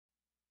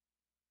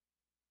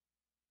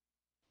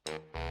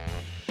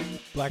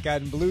Black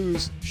Eyed and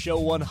Blues, Show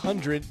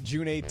 100,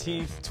 June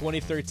 18th,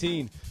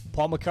 2013.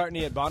 Paul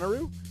McCartney at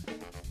Bonnaroo,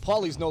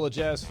 Paulie's NOLA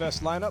Jazz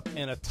Fest lineup,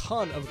 and a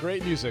ton of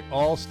great music,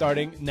 all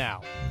starting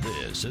now.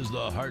 This is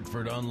the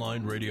Hartford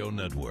Online Radio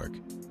Network.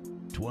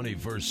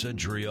 21st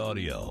Century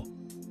Audio.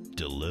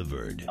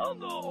 Delivered on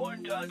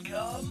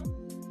thehorn.com.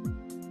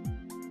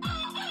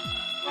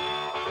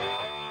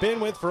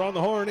 Bandwidth for On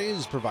the Horn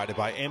is provided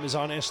by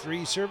Amazon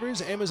S3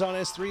 servers. Amazon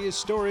S3 is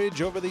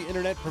storage over the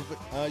internet.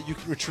 You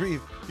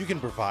can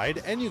provide,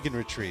 and you can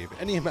retrieve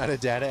any amount of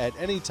data at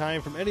any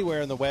time from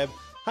anywhere on the web.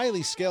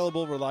 Highly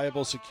scalable,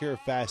 reliable, secure,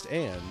 fast,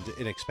 and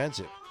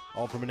inexpensive.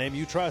 All from a name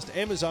you trust,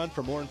 Amazon.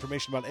 For more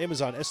information about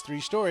Amazon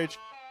S3 storage,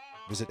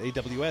 visit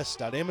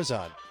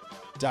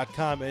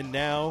aws.amazon.com. And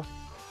now,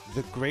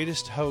 the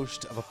greatest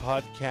host of a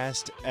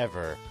podcast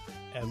ever.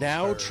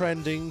 Now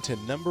trending to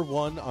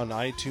 #1 on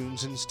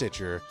iTunes and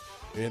Stitcher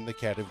in the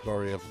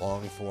category of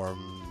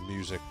long-form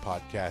music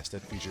podcast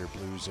that feature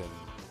blues and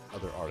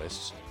other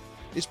artists.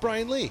 It's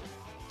Brian Lee.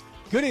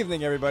 Good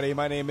evening, everybody.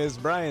 My name is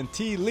Brian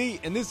T.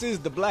 Lee, and this is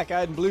the Black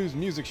Eyed and Blues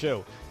Music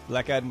Show.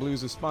 Black Eyed and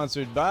Blues is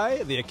sponsored by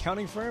the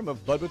accounting firm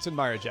of Budwitz and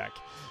Meyerjack.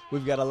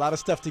 We've got a lot of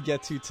stuff to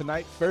get to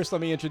tonight. First,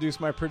 let me introduce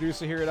my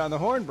producer here at On the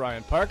Horn,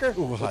 Brian Parker.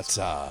 What's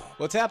up?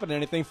 What's happening?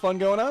 Anything fun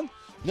going on?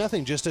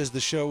 Nothing. Just as the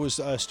show was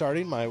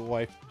starting, my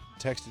wife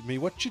texted me,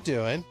 "What you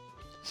doing?"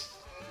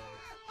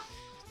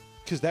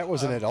 Because that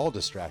wasn't at all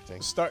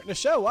distracting. Starting a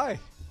show. Why?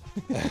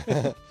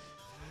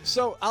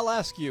 So, I'll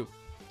ask you.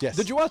 Yes.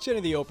 Did you watch any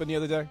of the Open the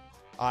other day?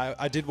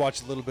 I did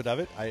watch a little bit of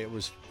it. It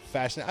was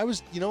fascinating.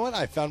 You know what?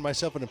 I found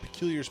myself in a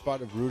peculiar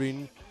spot of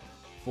rooting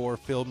for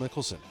Phil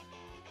Mickelson.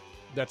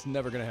 That's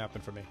never going to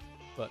happen for me.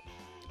 But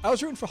I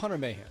was rooting for Hunter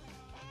Mayhem.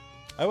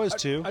 I was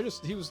too.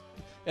 He was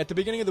at the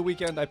beginning of the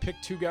weekend. I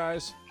picked two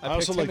guys. I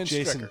also like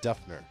Jason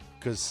Duffner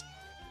because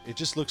it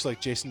just looks like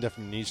Jason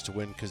Duffner needs to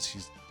win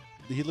because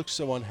he looks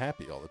so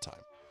unhappy all the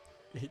time.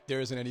 There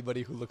isn't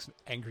anybody who looks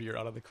angrier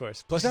out of the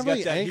course. Plus, he's not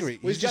really angry.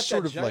 He's just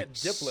sort of like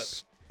dip lip.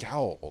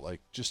 Scowl, like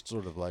just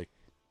sort of like.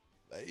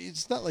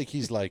 It's not like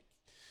he's like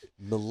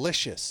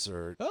malicious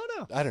or. Oh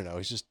no, I don't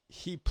know.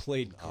 He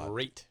played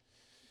great.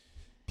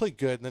 Played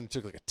good, and then he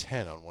took like a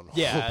 10 on one hole.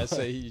 Yeah,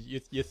 so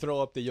you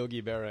throw up the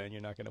Yogi Berra, and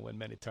you're not going to win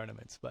many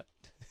tournaments. But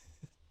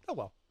oh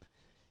well.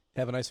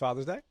 Have a nice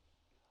Father's Day.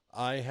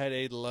 I had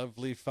a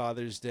lovely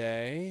Father's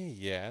Day.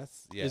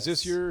 Yes. Is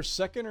this your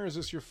second or is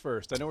this your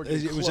first? I know we're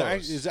getting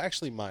close. It was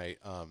actually my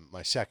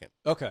second.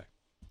 Okay.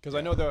 Because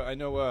I know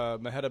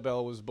Maheda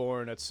Bell was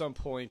born at some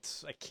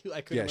point. I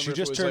couldn't remember. She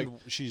just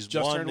turned. She's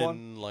just turned one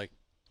in like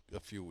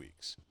a few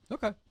weeks.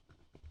 Okay.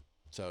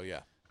 So yeah.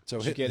 So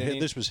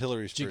this was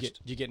Hillary's first. Did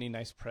you get any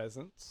nice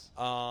presents?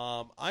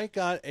 I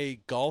got a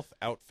golf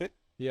outfit.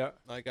 Yeah.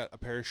 I got a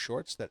pair of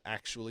shorts that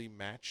actually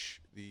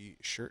match the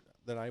shirt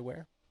that I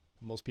wear.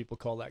 Most people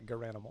call that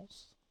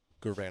Garanimals.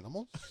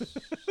 Garanimals.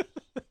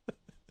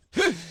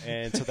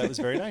 And so that was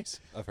very nice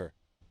of her.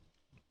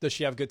 Does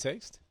she have good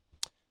taste?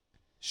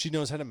 She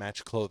knows how to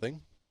match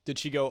clothing. Did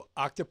she go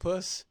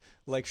octopus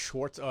like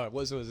Schwartz? What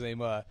was his name?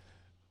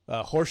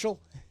 Horschel?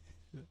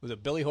 Was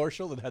it Billy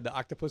Horschel that had the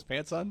octopus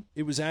pants on?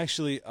 It was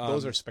actually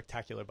those are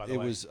spectacular. By the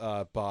way, it was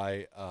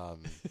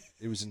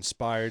it was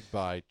inspired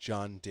by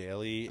John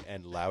Daly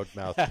and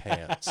Loudmouth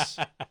Pants,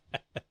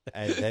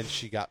 and then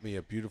she got me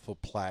a beautiful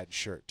plaid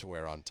shirt to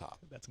wear on top.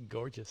 That's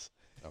gorgeous.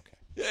 Okay,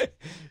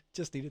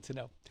 just needed to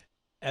know.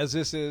 As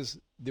this is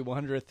the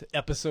 100th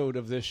episode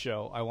of this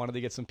show, I wanted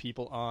to get some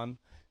people on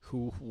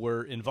who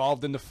were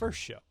involved in the first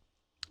show.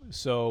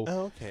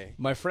 So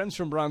my friends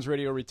from Bronze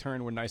Radio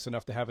Return were nice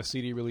enough to have a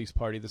CD release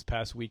party this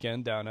past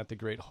weekend down at the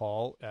Great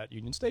Hall at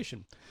Union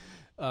Station.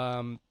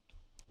 They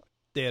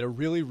had a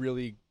really,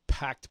 really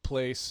packed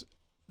place.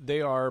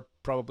 They are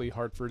probably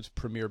Hartford's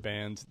premier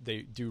band.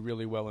 They do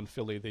really well in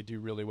Philly. They do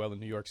really well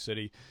in New York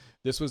City.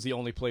 This was the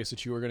only place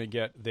that you were going to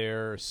get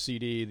their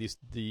CD.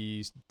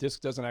 The disc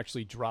doesn't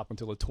actually drop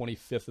until the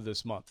 25th of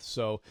this month.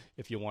 So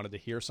if you wanted to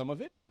hear some of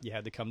it, you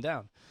had to come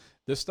down.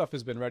 This stuff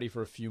has been ready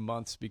for a few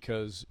months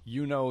because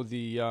on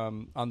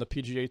the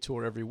PGA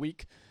Tour every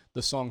week,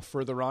 the song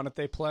Further On that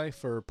they play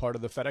for part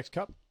of the FedEx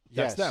Cup,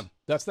 that's them.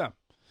 That's them.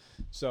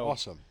 So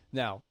awesome.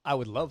 Now, I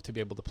would love to be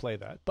able to play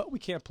that, but we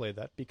can't play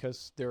that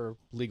because there are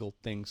legal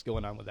things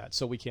going on with that,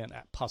 so we can't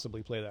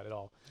possibly play that at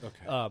all.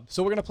 Okay.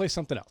 So we're going to play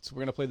something else.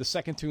 We're going to play the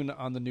second tune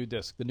on the new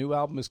disc. The new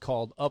album is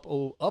called Up,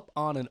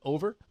 On, and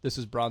Over. This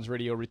is Bronze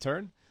Radio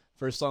Return.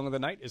 First song of the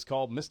night is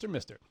called Mr.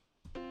 Mister.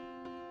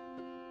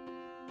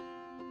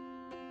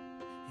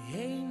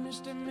 Hey,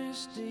 Mr.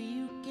 Mister,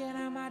 you get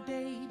on my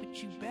day,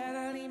 but you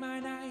better leave my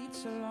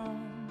nights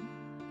alone.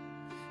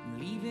 I'm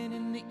leaving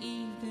in the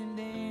evening,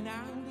 then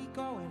I'll be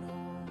going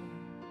home.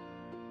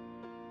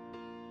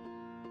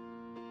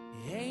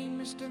 Hey,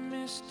 Mr.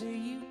 Mister,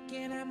 you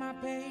can have my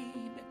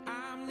baby, but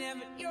I'm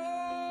never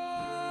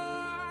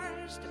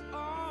yours to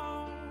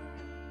own.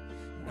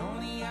 And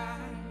only I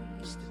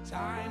miss the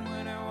time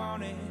when I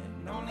want it,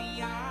 and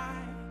only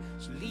I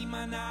should leave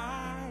my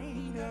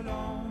night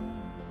alone.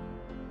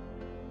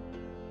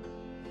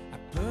 I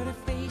put a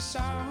face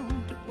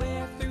on to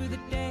wear through the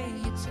day.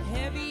 It's a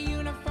heavy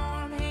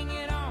uniform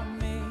hanging on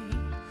me,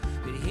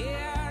 but here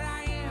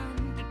I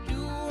am to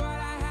do what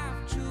I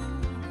have to.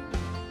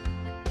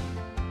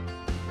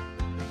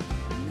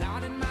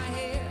 Nodding my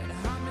head,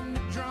 humming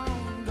the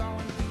drum,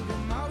 going through the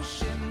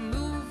motion,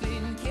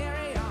 moving,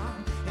 carry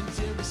on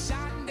until the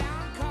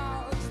sundown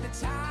calls the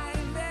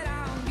time that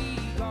I'll be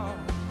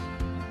gone.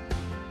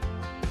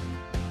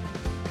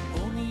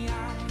 Only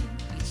I,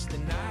 it's the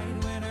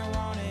night when I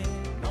want it.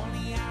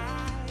 Only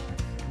I,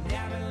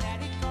 never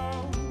let it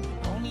go.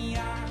 Only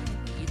I,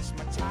 it's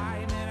my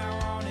time and I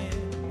want it.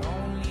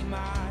 Only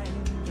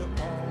mine to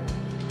own.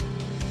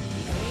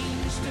 Hey,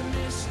 Mr.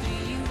 Mister,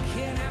 you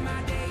can have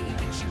my day,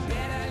 but you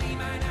better leave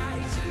my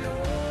nights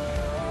alone.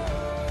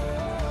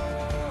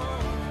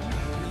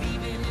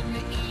 Leaving in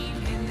the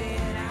evening,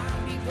 then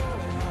I'll be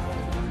going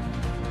home.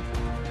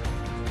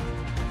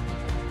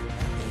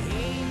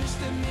 Hey,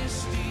 Mr.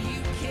 Mister, you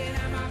can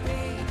have my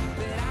baby,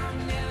 but I'm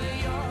never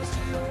yours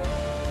alone.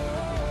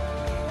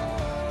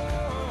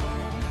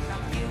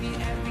 I'll give you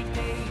every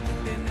day, but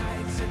the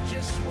nights are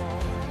just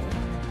warm.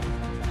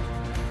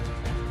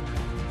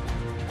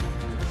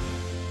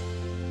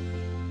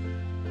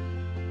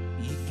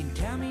 You can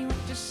tell me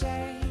what to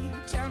say,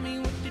 tell me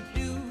what to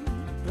do,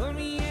 pull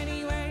me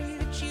any way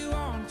that you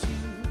want to,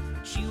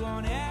 but you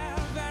won't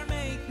ever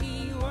make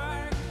me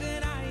work the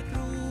night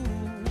through.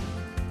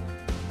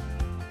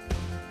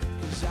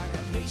 'Cause I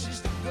got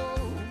places to go,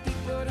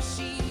 people to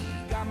see,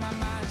 got my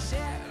mind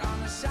set on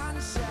the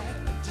sunset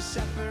to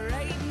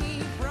separate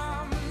me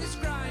from this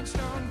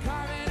grindstone,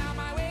 carving out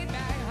my way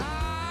back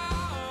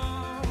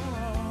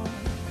home.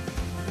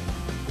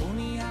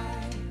 Only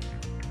I,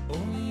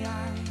 only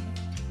I,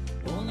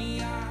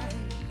 only I,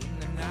 in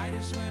the night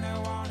is when I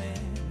want it.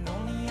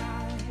 Only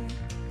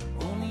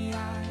I,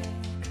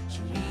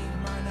 so leave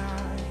my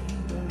night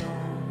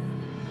alone.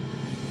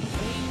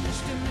 Hey,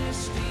 Mr.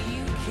 Mister,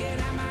 you can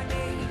have my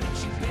day, but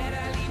you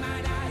better leave my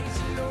nights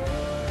alone.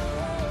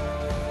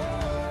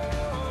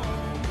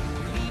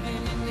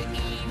 Leaving in the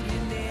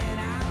evening, then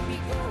I'll be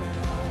going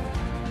home.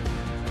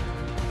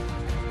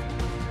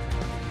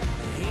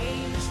 Hey,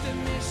 Mr.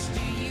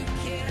 Mister, you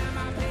can have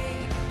my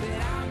baby, but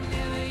I'm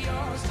never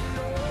yours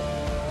alone.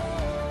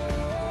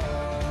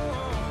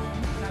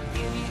 I'll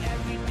give you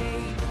every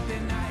day, but the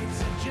nights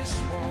are just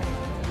warm.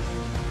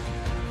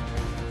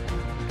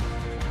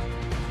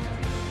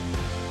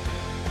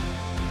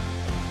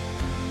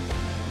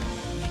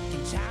 You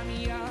can tie me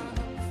up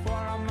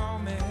for a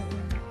moment,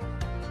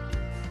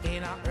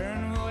 and I'll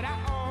earn what I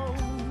owe.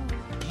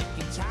 You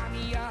can tie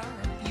me up,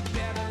 you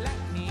better let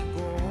me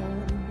go.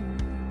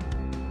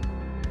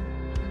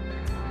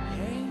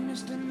 Hey,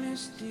 Mr.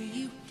 Mister,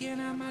 you can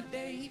have my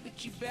day,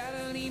 but you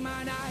better leave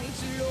my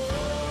nights alone.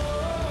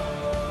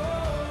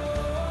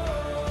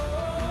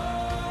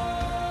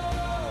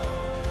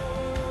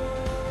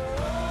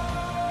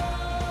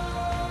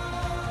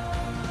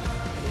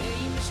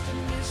 Hey, Mr.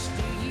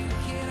 Mister, you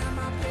can have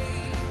my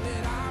baby,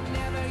 but I'm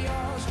never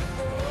yours to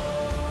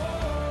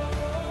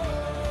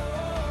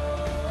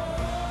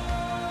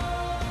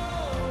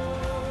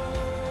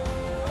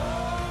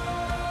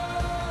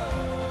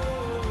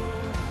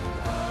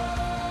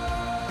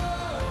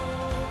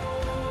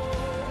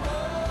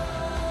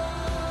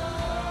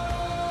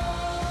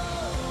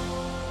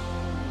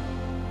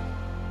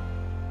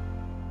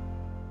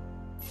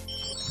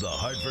The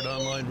Hartford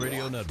Online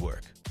Radio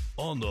Network.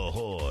 On the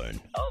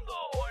Horn.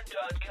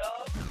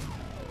 OnTheHorn.com.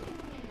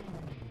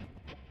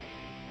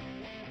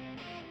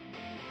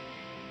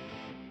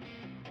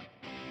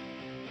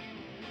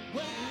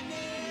 Well, I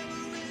never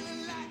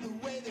really liked the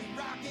way they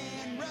rock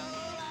and roll.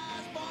 I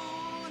was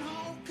born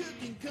home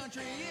cooking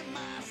country in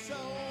my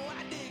soul.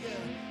 I dig a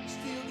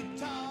steel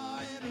guitar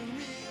and a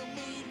real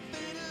mean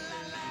fiddle.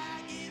 I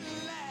like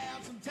getting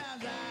loud.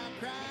 Sometimes I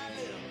cry a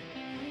little.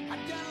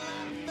 I've done a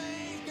lot of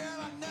things, girl.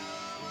 I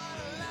know what I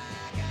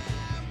like.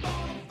 I'm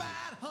bona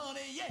fide,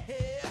 honey, yeah,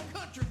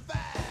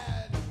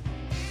 countrified.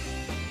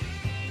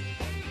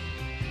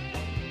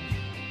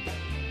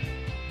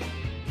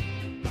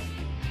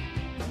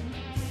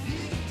 You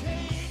can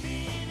take me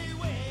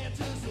anywhere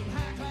to some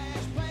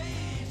high-class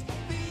place.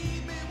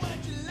 Feed me what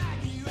you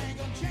like, you ain't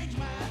gonna change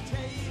my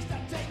taste. I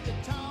take the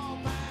tall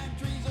pine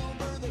trees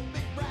over the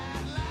big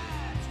bright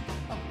lights.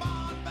 A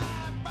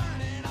bonfire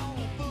burning on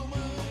a full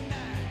moon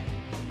night.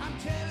 I'm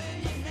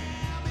telling you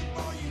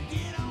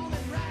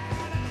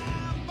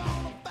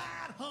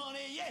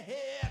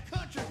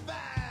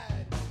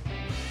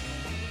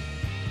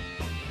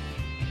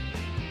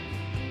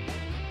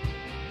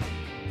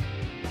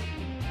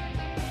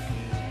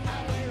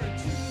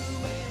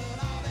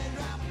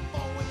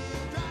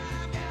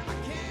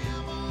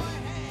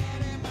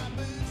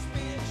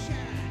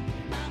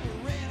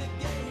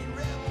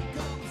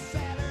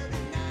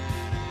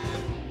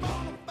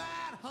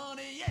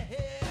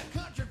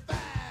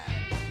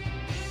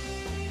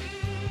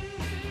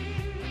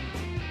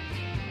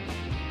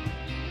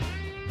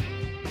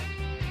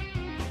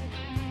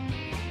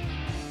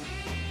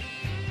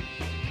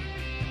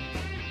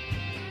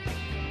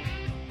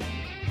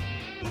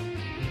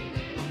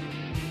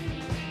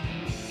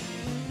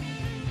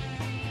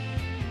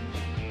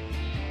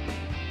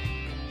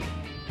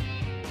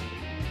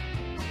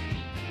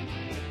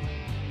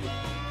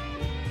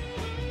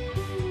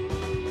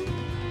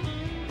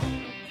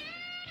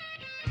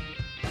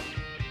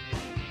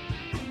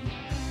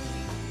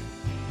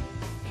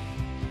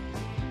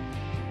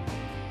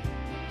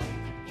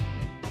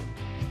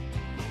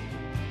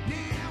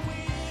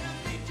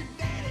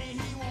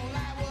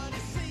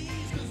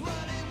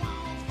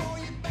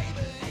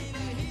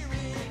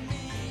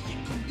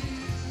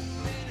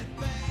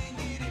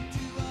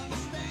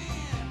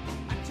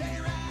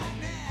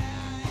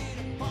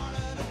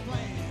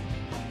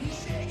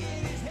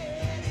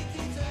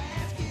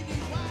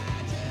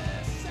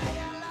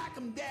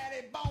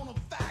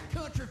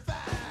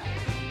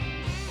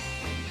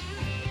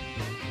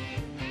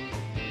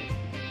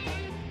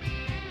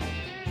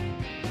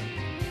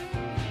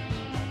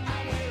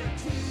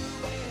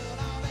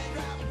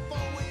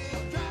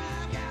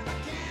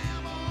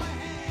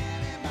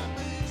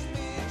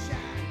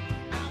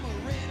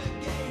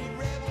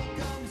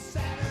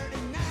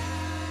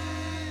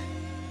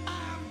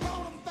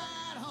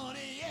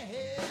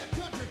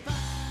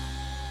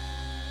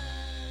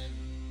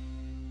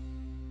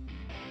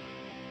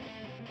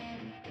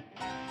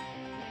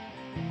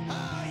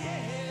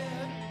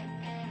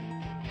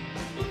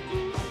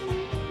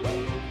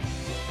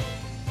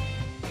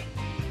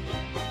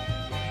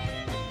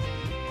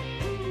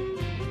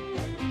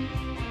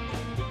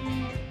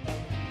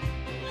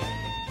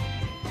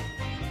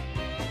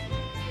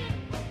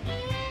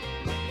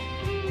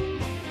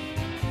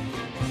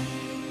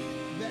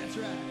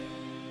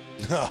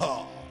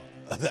Oh,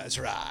 that's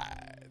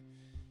right.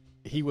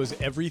 He was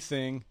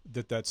everything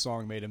that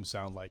song made him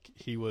sound like.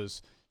 He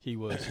was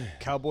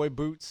cowboy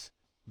boots,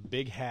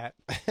 big hat.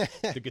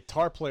 The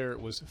guitar player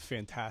was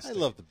fantastic. I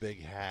love the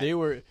big hat.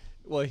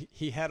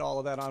 He had all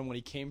of that on when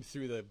he came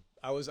through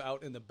I was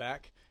out in the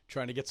back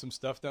trying to get some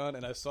stuff done,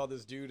 and I saw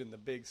this dude in the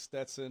big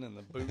Stetson and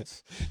the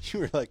boots You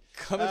were like,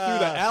 coming through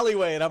the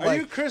alleyway, and I'm are like,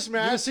 you Chris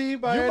Massey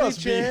by you any must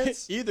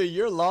chance? be either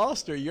you're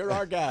lost or you're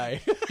our guy.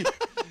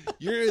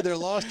 You're either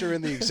lost or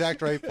in the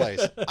exact right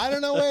place. I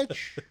don't know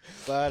which,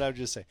 but I'm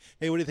just saying.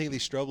 Hey, what do you think of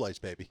these strobe lights,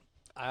 baby?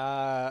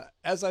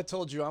 As I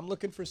told you, I'm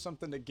looking for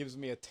something that gives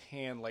me a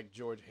tan like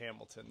George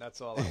Hamilton.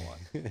 That's all I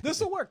want. This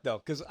will work, though,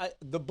 because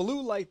the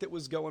blue light that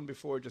was going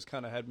before just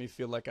kind of had me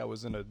feel like I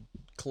was in a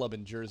club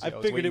in Jersey.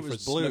 I figured it was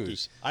waiting for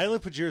blues. Snooki. I only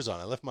put yours on.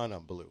 I left mine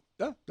on blue.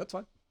 Yeah, that's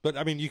fine. But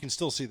I mean, you can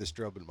still see the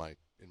strobe in my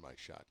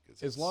shot.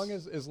 As long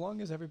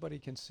as everybody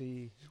can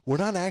see, we're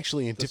not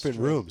actually in different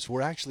strobe. rooms.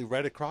 We're actually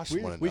right across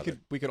from one another.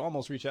 we could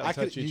almost reach out and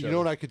touch each you other. know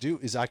what I could do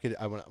is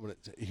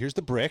here's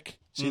the brick.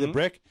 See the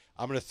brick?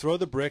 I'm gonna throw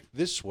the brick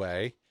this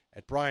way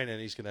at Brian, and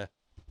he's gonna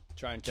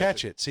Try and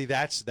catch it. See,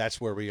 that's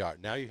where we are.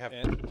 Now you have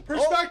And-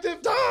 perspective.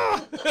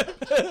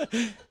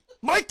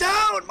 Mic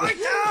down! Mic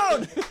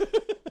down!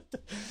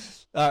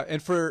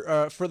 And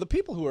for the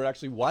people who are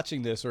actually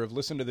watching this or have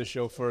listened to this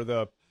show for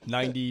the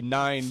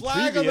 99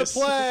 Flag previous,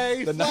 on the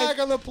play. Flag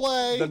on the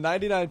play. the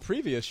 99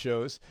 previous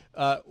shows,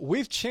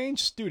 we've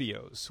changed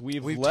studios.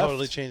 We've left,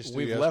 totally changed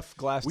studios. We've left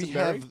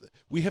Glastonbury.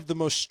 We have the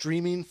most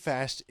streaming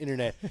fast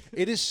internet.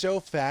 It is so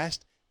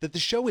fast that the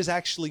show is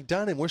actually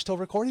done and we're still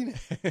recording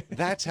it.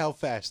 That's how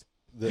fast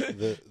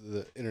the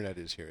internet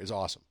is here. It's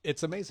awesome.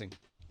 It's amazing.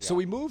 So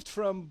we moved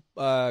from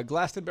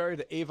Glastonbury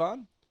to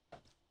Avon.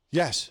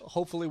 Yes.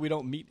 Hopefully we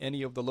don't meet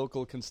any of the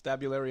local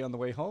constabulary on the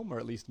way home, or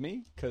at least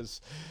me, because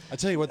I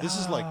tell you what, this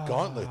is like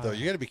Gauntlet, though.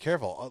 You got to be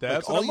careful.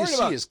 That's all what I'm you worried see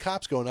about. is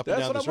cops going up That's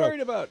and down what this I'm road,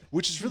 worried about.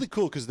 which is really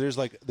cool because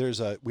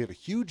we have a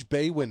huge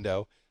bay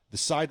window, the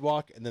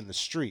sidewalk, and then the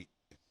street,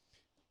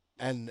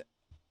 and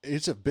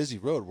it's a busy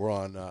road. We're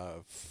on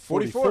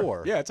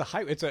 44. Yeah, it's a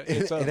highway. It's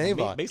In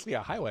Avon. basically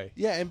a highway.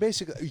 Yeah, and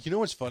basically, you know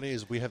what's funny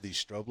is we have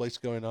these strobe lights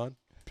going on.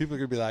 People are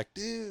gonna be like,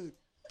 dude.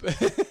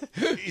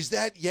 Is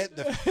that yet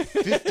the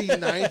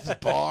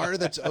 59th bar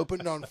that's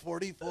opened on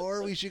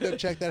 44? We should go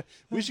check that.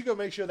 We should go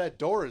make sure that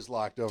door is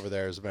locked over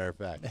there, as a matter of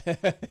fact.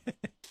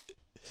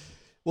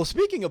 Well,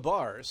 speaking of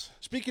bars,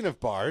 Speaking of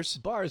bars,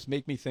 bars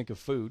make me think of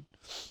food.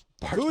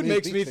 bars Food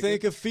make makes me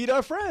think of Feed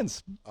Our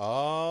Friends.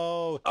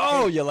 Oh.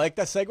 Oh, you like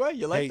that segue?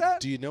 You like hey, that?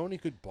 do you know any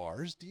good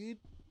bars, dude?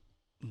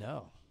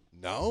 No.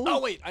 No? Oh,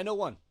 wait, I know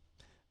one.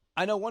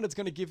 I know one that's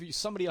going to give you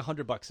somebody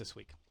 $100 this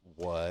week.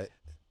 What?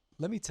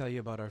 Let me tell you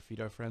about our Feed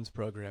Our Friends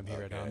program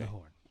here at On the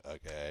Horn.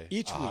 Okay.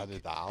 Each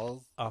week, $100?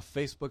 our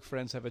Facebook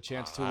friends have a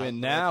chance to win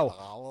now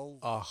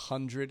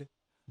 $100.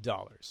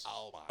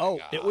 Oh, my Oh,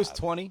 God. it was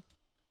 20,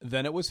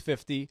 then it was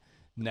 50,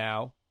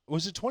 now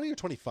Was it 20 or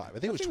 25? I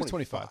think it was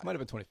 25. Might have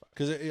been 25.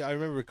 Because I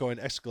remember it going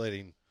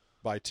escalating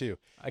by 2.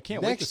 I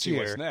can't wait to see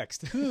what's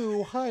next.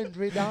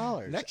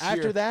 $200. Next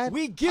After year, that,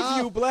 we give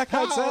you Black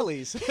Eyed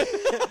Sally's.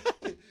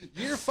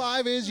 Year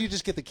 5 is you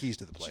just get the keys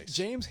to the place.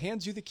 James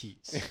hands you the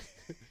keys.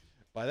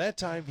 By that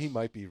time, he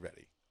might be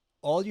ready.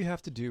 All you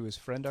have to do is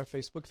friend our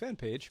Facebook fan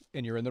page,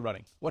 and you're in the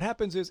running. What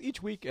happens is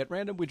each week at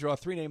random, we draw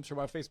 3 names from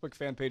our Facebook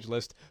fan page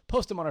list,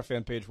 post them on our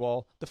fan page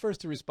wall. The first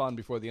to respond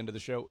before the end of the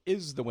show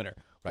is the winner.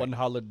 Right.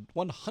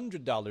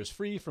 $100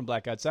 free from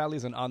Black Eyed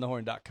Sally's and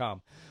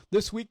onthehorn.com.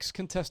 This week's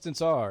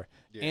contestants are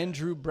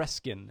Andrew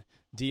Breskin,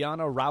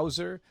 Deanna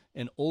Rouser,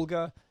 and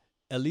Olga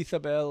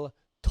Elizabel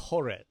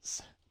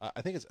Torres.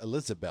 I think it's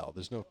Elizabeth.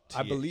 There's no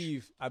I TH.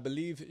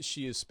 believe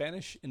she is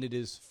Spanish, and it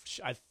is.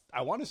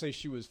 I want to say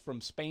she was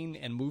from Spain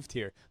and moved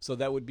here, so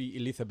that would be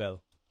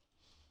Elizabeth.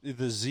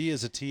 The Z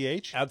is a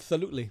TH?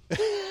 Absolutely,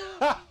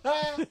 I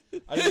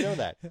didn't know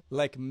that.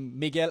 like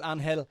Miguel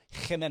Angel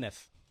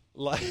Jimenez.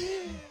 Like,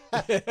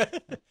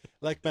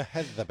 like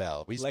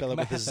Mehezabel. We Like spell it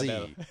with a Z.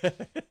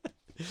 Mehezabel.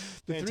 The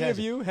 3 of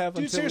Fantastic. you have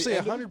Dude, until seriously, the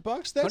end of-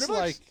 $100? That's $100?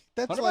 like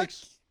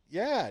 $100?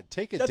 yeah.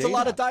 Take a That's date a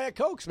lot of out. Diet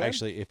Cokes, man.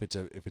 Actually, if it's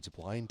a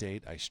blind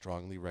date, I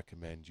strongly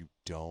recommend you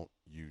don't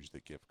use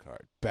the gift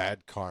card.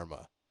 Bad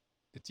karma.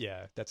 That's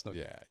no.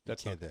 Yeah,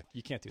 that's you not. can't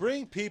You can't do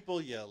Bring people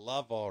you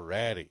love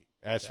already.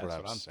 That's that.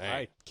 what I'm saying.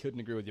 I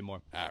couldn't agree with you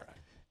more. All right.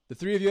 The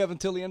 3 of you have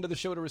until the end of the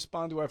show to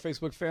respond to our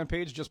Facebook fan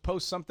page. Just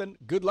post something.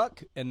 Good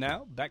luck. And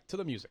now back to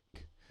the music.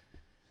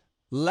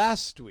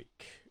 Last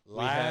week,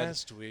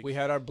 we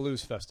had our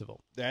blues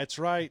festival. That's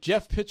right.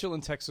 Jeff Pitchell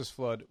and Texas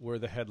Flood were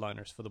the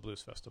headliners for the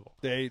blues festival.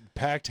 They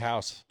packed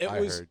house. I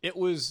heard. It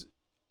was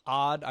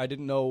odd. I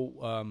didn't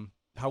know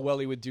how well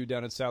he would do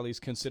down at Sally's,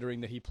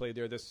 considering that he played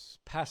there this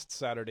past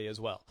Saturday as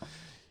well.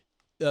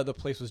 The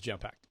place was jam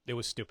packed. It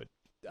was stupid.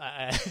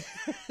 I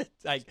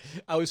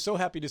was so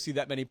happy to see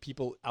that many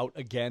people out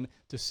again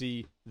to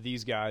see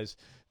these guys.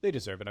 They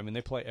deserve it. I mean,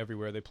 they play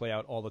everywhere. They play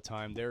out all the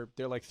time. They're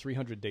like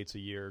 300 dates a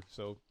year.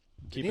 So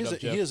keep it up,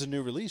 Jeff. He has a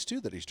new release too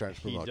that he's trying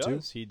to promote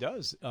He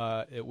does.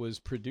 It was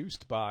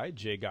produced by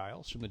Jay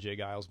Giles from the Jay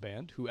Giles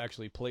Band, who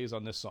actually plays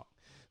on this song.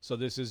 So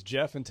this is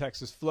Jeff and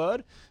Texas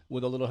Flood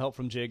with a little help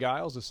from Jay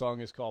Giles. The song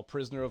is called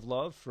Prisoner of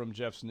Love from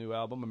Jeff's new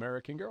album,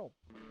 American Girl.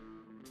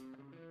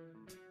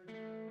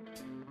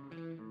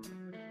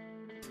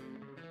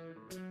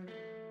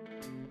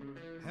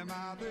 Am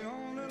I the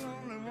only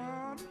lonely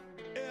one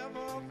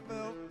ever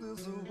felt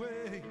this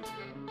way?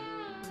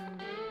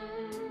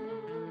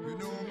 You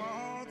know my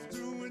heart's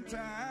doing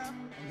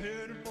time. I'm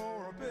heading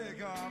for a big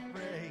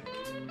heartbreak.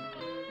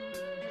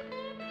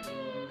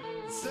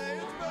 Say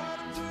it's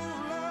better to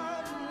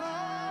love and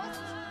lost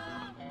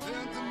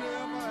than to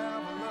never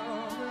have a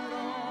love at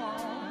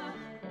all.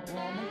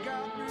 Woman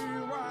got me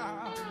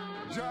wild,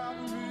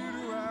 driving me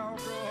to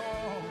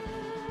alcohol.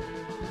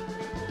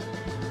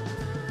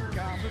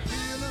 Got me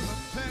feeling the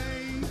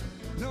pain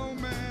no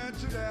man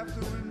should have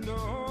to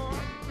endure.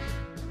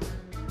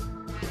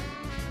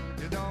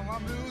 You know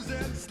I'm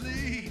losing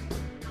sleep,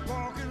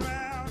 walking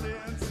around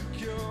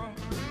insecure.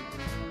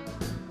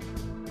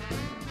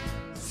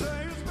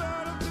 Say it's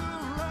better to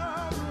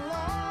love and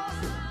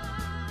lost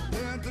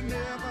than to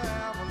never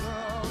have a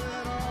love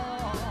at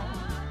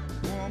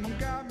all. Woman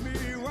got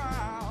me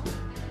wild,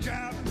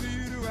 driving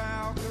me to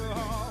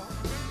alcohol.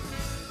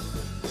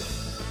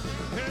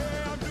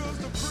 Hey, I'm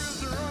just a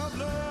prisoner of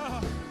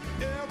love.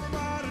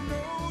 Everybody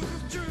knows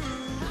it's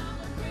true.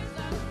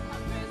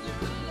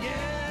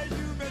 Yeah,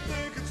 you may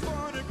think it's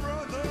funny,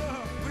 brother.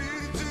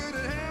 Wait until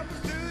it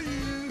happens to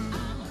you.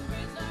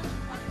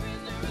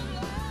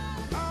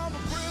 I'm a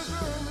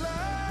prisoner of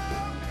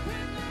love.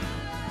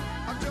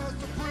 I'm just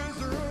a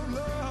prisoner of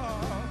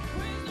love.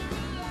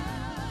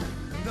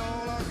 And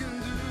all I can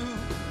do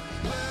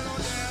is let on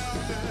down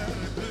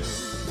that blue.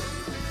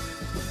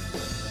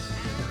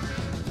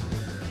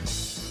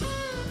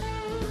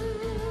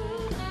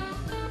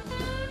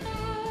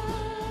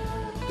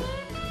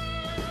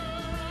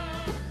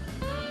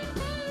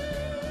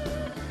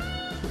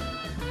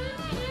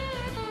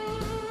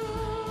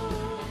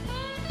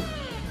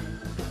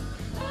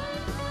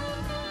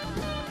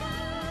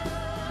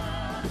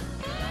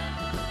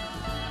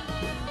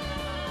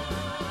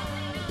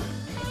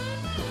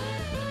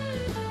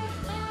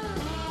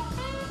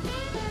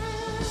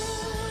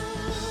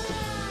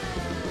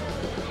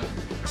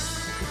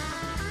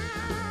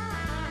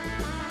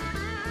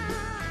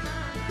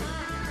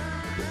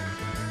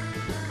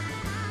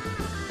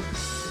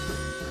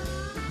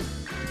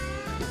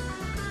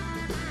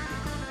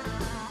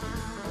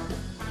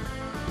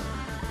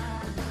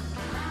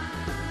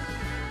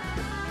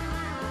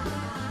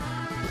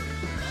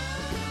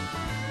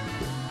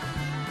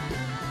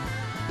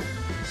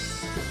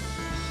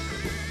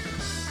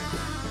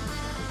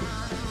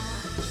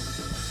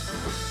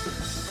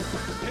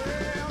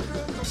 Hey, I'm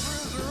just a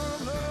prisoner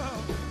of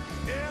love.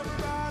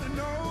 Everybody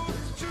knows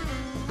it's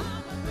true.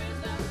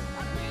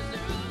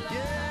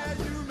 Yeah,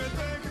 you may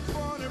think it's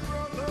funny,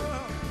 brother.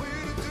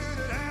 Wait until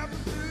it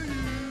happens to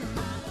you.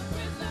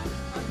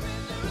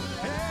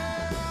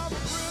 Hey, I'm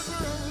a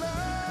prisoner of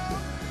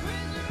love.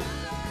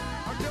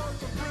 I'm just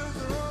a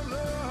prisoner of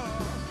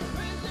love.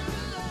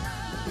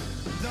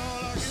 And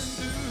all I can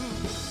do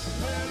is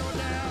let on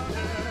down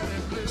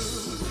that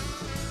blue.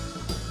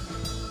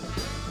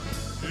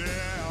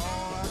 Yeah,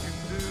 all I can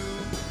do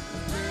is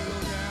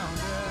fiddle down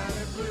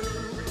that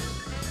blue.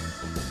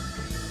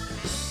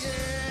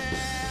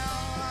 Yeah,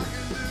 all I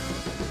can do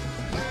is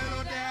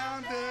fiddle down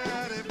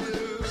that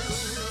blue.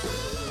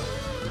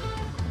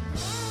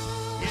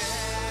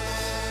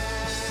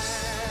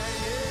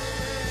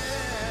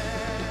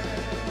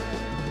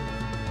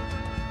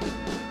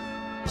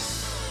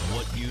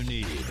 What you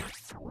need,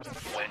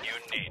 when you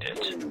need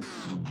it.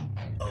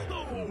 On the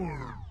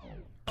Horn.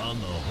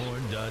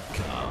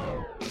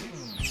 OnTheHorn.com.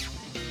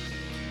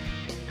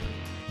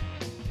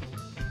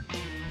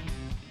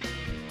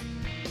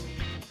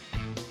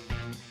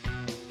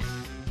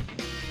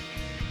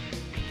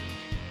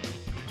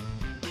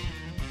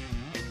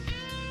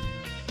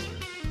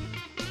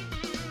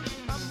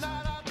 I'm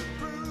not out to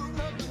prove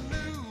nothing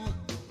new.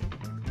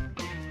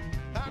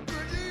 How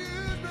could you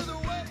use me the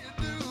way you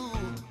do?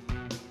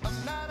 I'm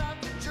not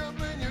out to jump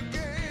in your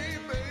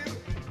game, babe.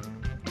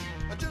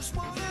 I just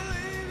wanna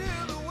leave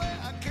you the way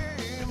I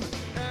came.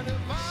 And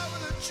if I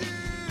were the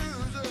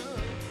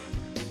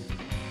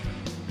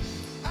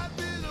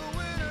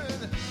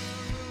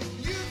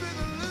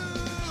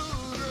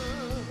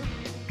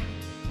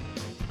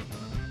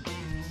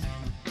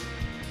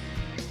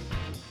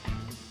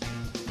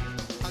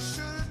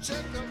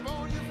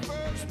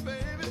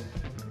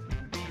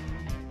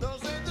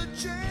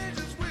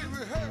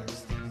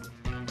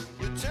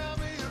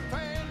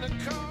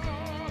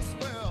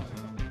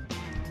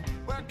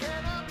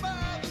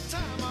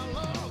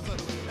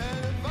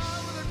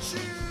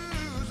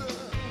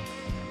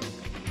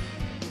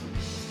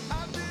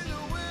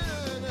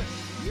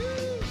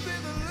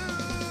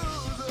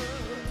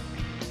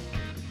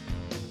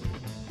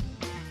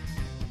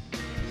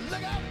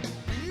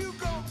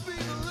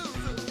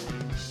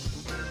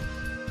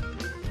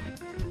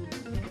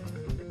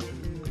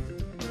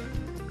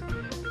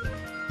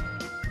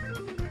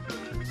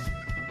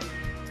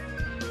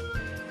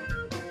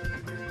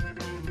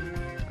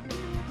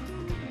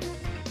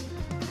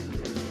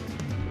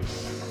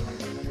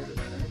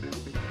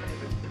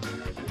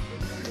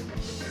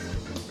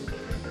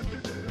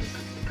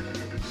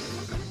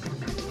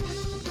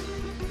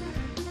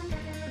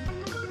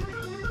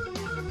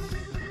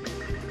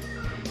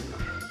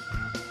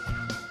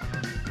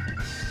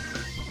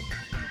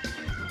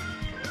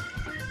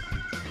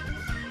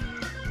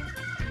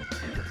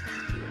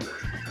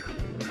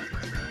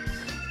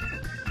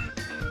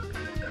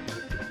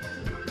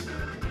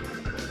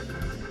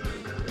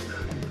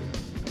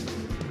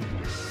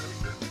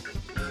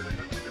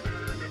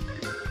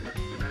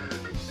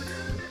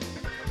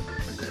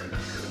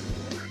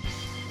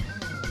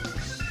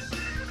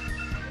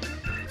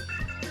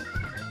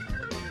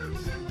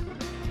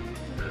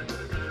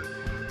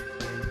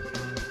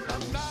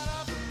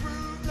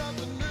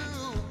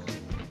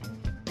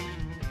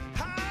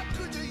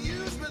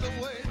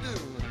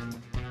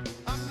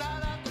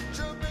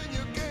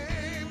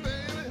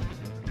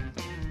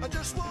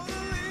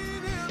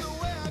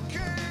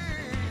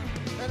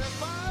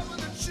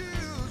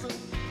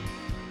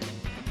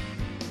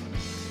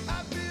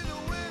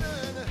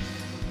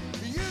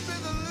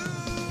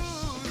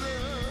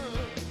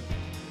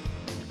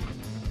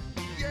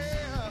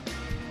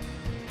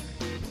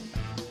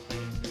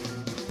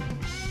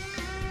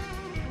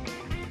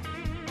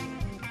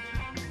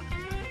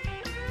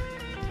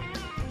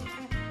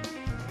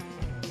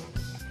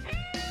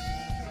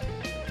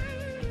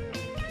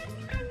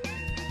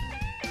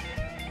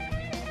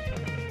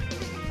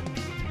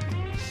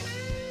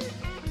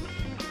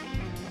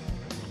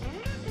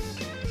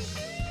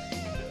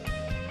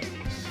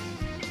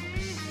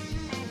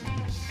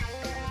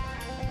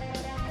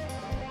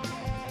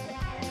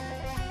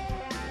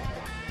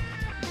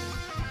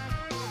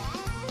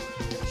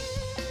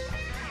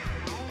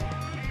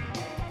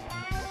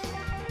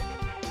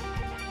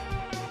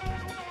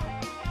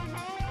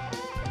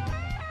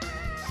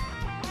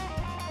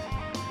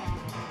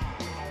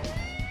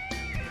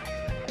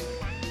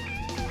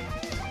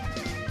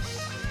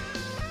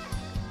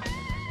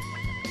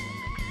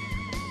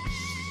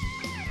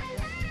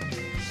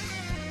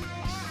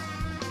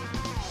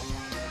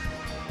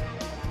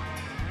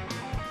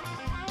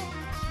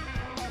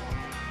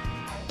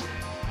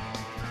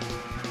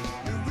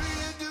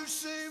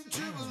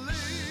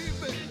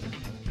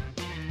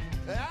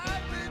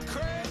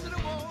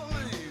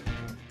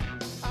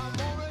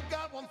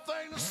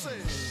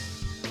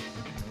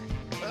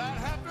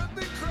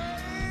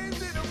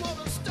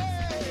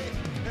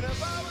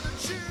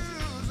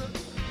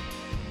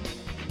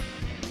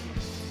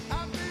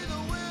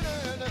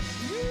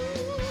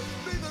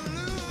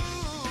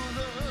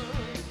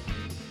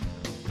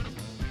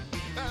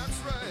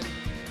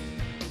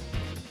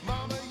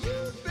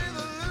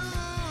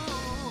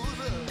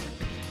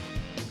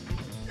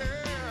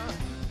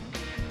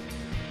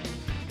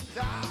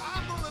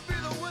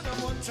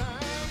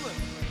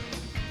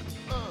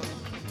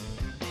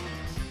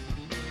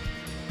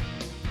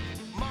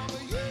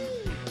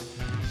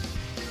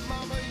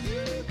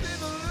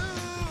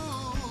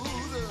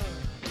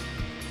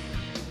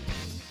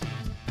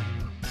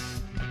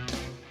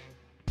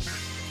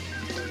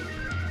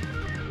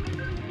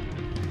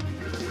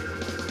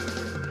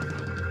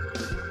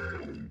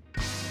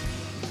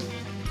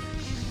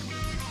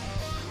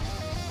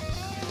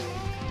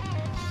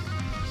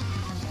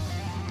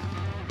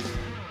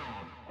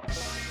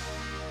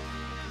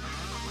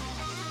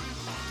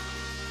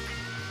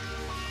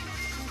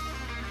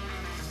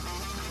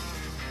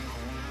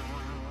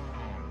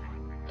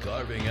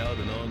carving out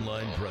an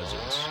online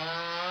presence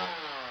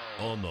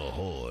on the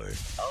Horn.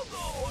 On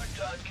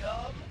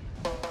thehorn.com.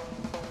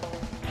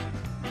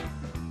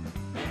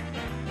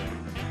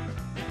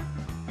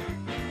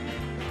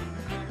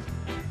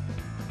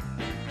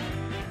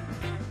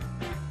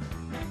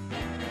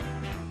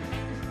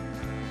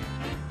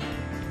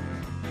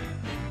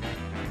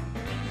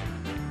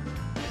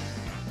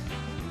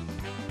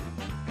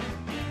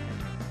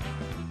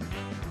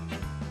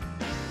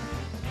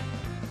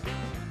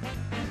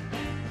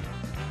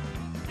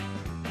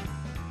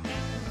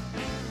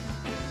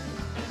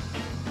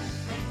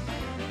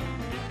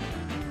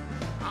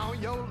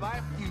 Your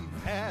life,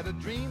 you've had a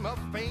dream of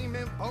fame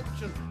and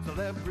fortune,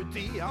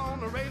 celebrity on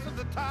the race at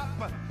the top,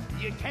 but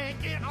you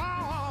can't get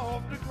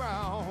off the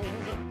ground.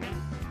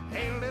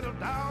 Hey, little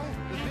dog,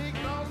 the big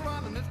dog's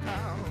running this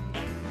town.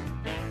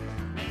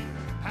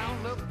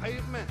 Pound the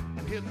pavement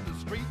and hit the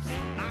streets,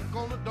 knock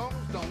on the doors,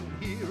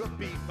 don't hear a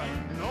beep.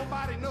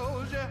 Nobody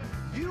knows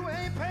you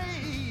ain't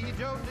paid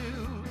your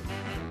dues.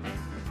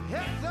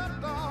 Heads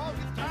up, dog,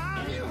 it's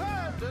time you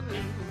heard the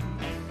news.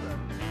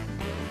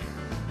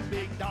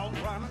 Big dog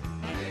running,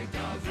 big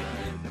dog's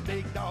running, the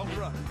big dog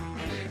running,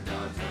 big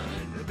dog's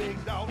running, the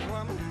big dog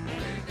running,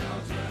 big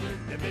dog's running,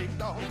 the big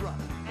dog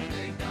running,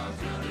 big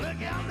dog's running.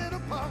 Look out, little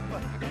pup,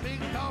 the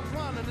big dog's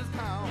running this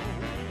town.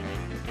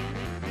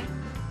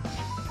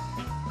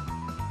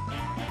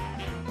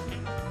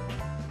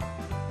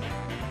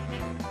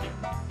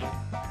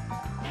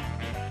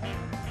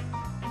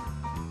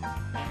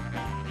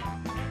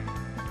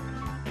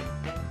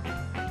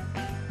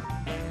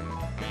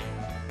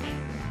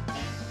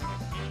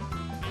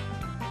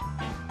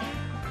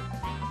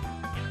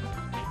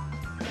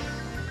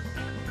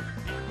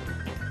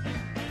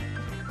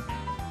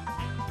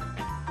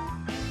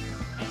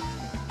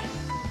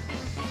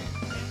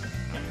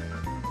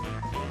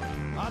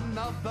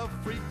 Another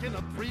freak in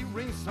a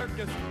three-ring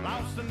circus,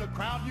 lost in the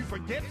crowd, you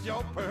forget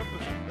your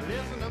purpose.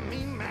 Listen to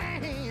me,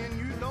 man,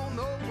 you don't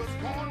know what's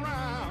going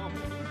round.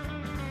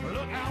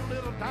 Look out,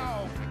 little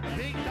dog, the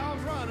big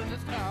dog's running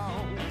this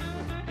town.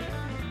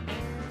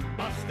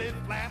 Busted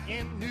flat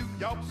in New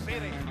York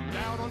City,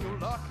 down on your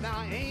luck,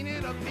 now ain't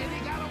it a pity?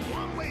 Got a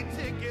one-way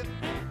ticket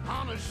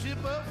on a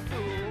ship of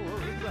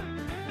fools.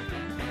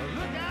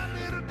 Look out,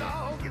 little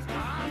dog, it's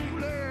time you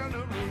learn the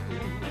rules.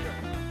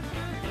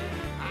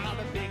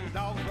 The big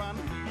dog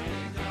running,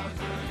 big dog's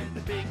running,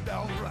 the big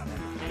dog running,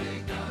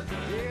 big dog's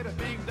running, yeah, the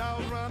big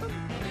dog running,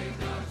 big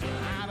dog's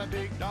running, the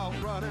big dog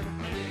running,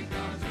 big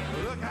dog's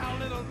running. Look out,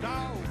 little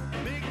dog,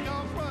 big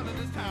dog's running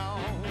this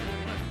town.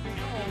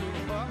 Come on,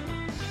 little buck.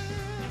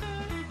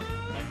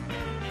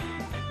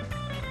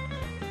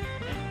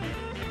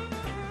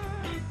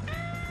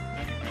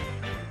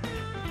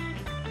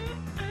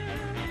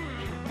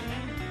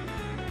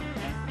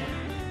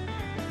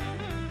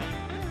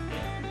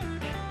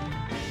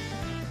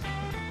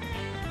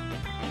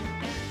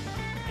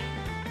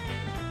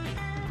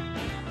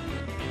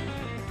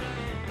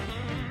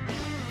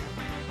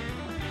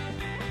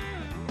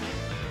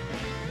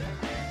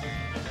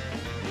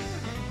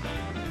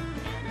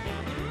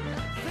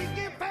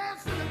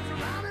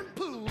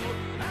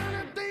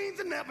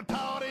 Never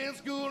taught in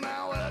school,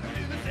 now up to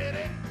the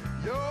city,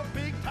 you're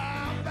big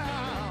time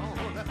bound.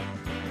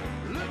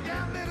 Look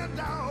out, little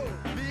dog,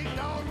 big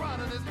dog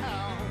running this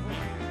town.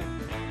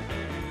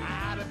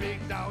 The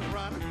big dog's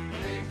running,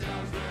 big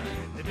dog's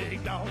running, the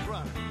big dog's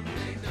running,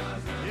 big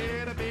dog's running,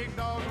 yeah, the big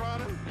dog's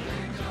running,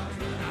 big dog's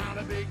running,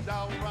 the big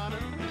dog's running,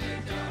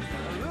 big dog's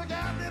running. Look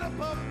out, little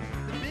pup,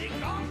 the big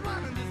dog's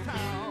running this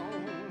town.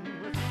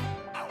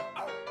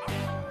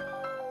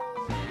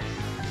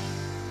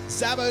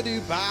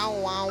 Sabadoo Bow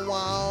Wow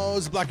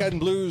Wow's Black Eyed and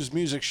Blues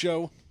music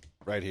show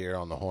right here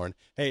on the Horn.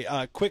 Hey,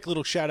 quick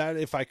little shout out,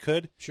 if I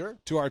could. Sure.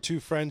 To our two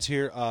friends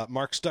here,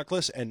 Mark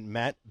Stuckless and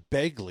Matt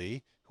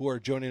Begley, who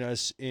are joining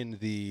us in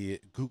the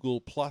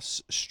Google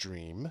Plus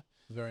stream.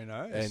 Very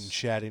nice. And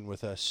chatting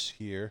with us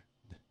here.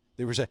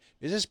 They were saying,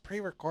 is this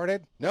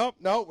pre-recorded? Nope,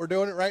 we're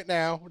doing it right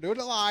now. We're doing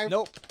it live.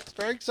 Nope. It's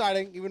very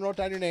exciting. Even wrote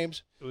down your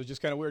names. It was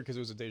just kind of weird because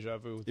it was a deja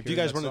vu. If you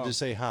guys wanted to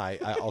say hi,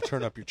 I'll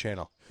turn up your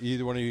channel.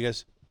 Either one of you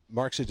guys.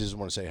 Mark said doesn't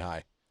want to say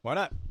hi. Why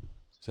not?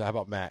 So how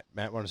about Matt?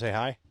 Matt want to say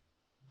hi?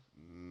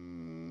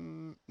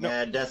 No.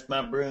 Yeah, that's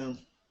my broom.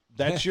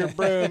 That's your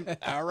broom.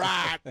 All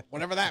right.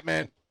 Whatever that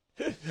meant.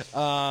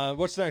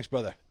 What's next,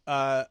 brother?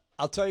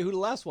 I'll tell you who the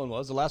last one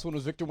was. The last one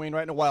was Victor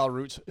Wainwright and Wild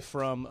Roots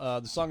from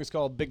the song is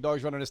called Big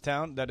Dogs Running This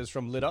Town. That is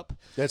from Lit Up.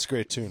 That's a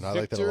great tune. I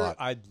like that a lot.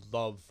 I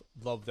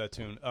love that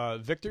tune.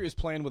 Victor is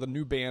playing with a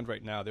new band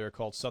right now. They're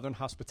called Southern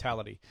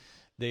Hospitality.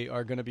 They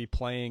are going to be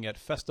playing at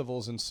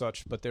festivals and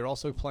such, but they're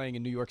also playing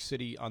in New York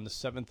City on the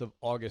 7th of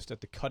August at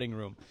the Cutting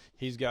Room.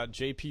 He's got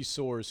J.P.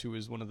 Soares, who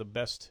is one of the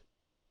best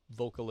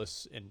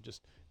vocalists and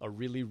just a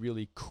really,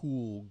 really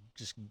cool,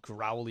 just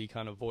growly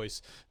kind of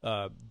voice.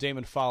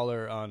 Damon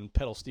Fowler on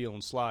pedal steel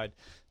and slide.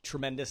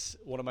 Tremendous.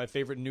 One of my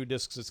favorite new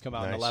discs that's come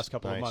out in the last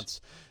couple of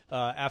months.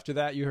 After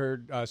that, you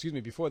heard,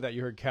 before that,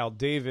 you heard Cal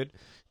David.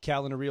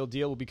 Cal and A Real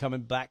Deal will be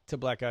coming back to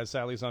Black Eyed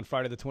Sally's on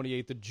Friday the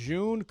 28th of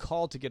June.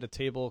 Call to get a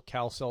table.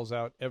 Cal sells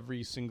out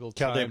every single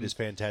time. Cal David is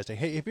fantastic.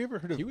 Hey, have you ever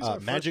heard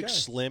of Magic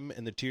Slim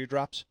and the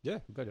Teardrops? Yeah,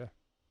 good,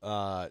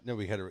 yeah. No,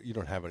 you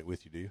don't have it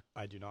with you, do you?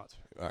 I do not.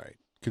 All right.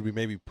 Could we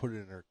maybe put it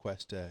in a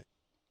request?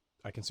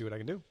 I can see what I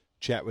can do.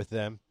 Chat with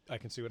them. I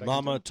can see what Mama, I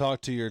can do. Mama,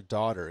 talk to your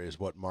daughter is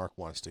what Mark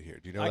wants to hear.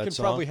 Do you know that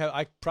song?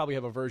 I probably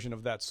have a version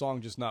of that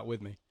song, just not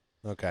with me.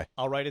 Okay.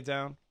 I'll write it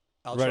down.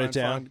 I'll write try it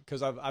down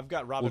because I've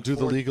got Robin. We'll do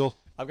Ford. the legal.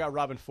 I've got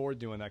Robin Ford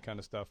doing that kind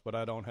of stuff, but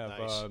I don't have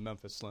Nice.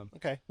 Memphis Slim.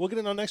 Okay. We'll get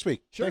it on next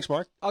week. Sure. Thanks,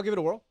 Mark. I'll give it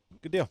a whirl.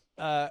 Good deal.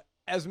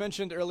 As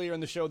mentioned earlier in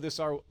the show, this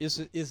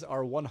is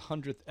our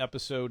 100th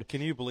episode.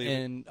 Can you believe it?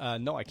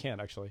 And no, I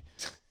can't actually.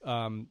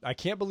 I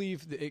can't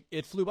believe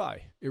it flew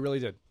by. It really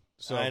did.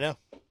 So I know.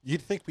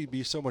 You'd think we'd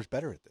be so much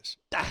better at this.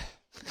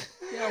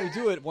 Yeah, we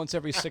do it once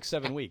every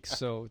 6-7 weeks,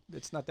 so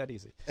it's not that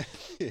easy.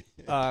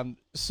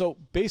 So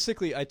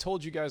basically, I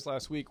told you guys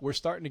last week I'm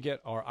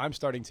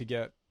starting to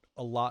get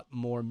a lot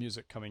more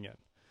music coming in.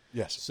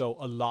 Yes. So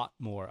a lot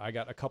more. I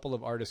got a couple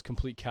of artists'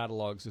 complete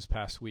catalogs this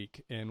past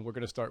week, and we're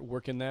going to start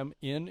working them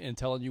in and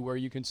telling you where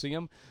you can see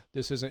them.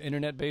 This is an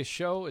internet-based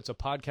show. It's a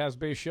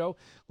podcast-based show.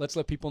 Let's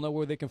let people know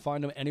where they can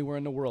find them anywhere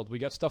in the world. We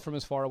got stuff from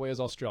as far away as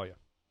Australia.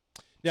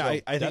 Yeah, So I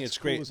think that's it's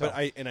cool great. as But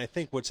hell. I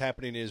think what's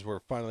happening is we're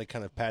finally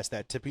kind of past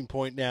that tipping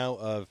point now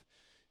of,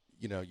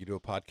 you do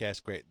a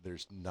podcast, great.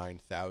 There's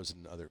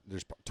 20,000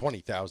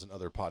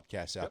 other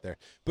podcasts out there.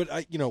 But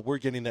we're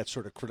getting that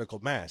sort of critical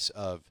mass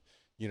of,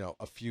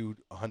 a few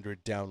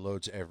hundred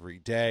downloads every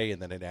day,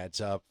 and then it adds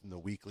up, and the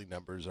weekly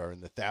numbers are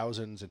in the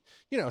thousands, and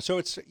so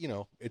it's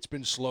it's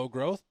been slow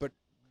growth, but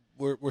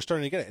we're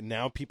starting to get it, and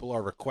now people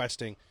are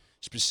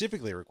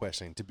specifically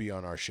requesting to be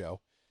on our show,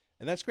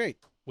 and that's great.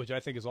 Which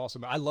I think is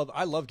awesome. I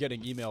love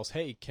getting emails.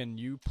 Hey, can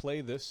you play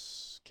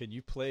this? Can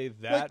you play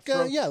that?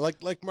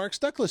 Like Mark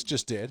Stuckless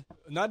just did.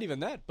 Not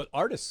even that, but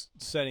artists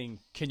saying,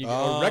 "Can you?"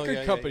 Oh, or record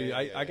yeah, company. yeah,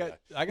 I got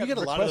You get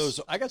a lot of requests-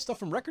 those- I got stuff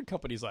from record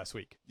companies last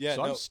week. Yeah,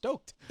 so I'm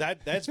stoked.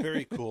 That's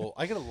very cool.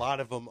 I get a lot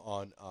of them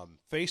on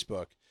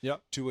Facebook. Yep.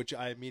 To which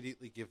I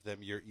immediately give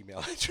them your email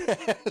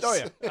address. Oh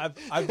yeah,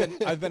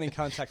 I've been in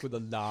contact with a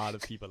lot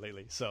of people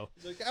lately. So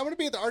Like, I want to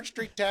be at the Arch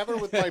Street Tavern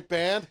with my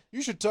band.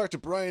 You should talk to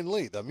Brian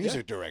Lee, the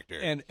music director.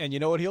 and you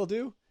know what he'll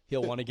do?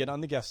 He'll want to get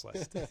on the guest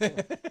list,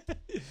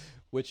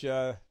 which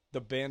the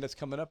band that's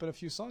coming up in a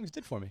few songs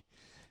did for me.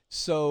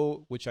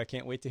 So, which I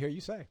can't wait to hear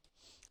you say.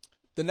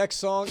 The next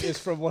song is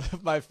from one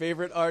of my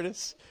favorite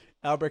artists,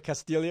 Albert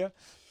Castiglia.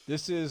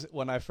 This is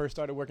when I first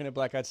started working at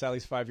Black Eyed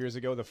Sally's 5 years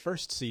ago, the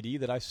first CD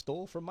that I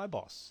stole from my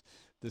boss.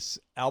 This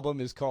album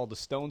is called The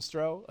Stone's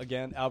Throw.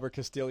 Again, Albert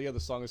Castiglia. The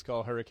song is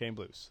called Hurricane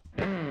Blues.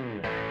 Hurricane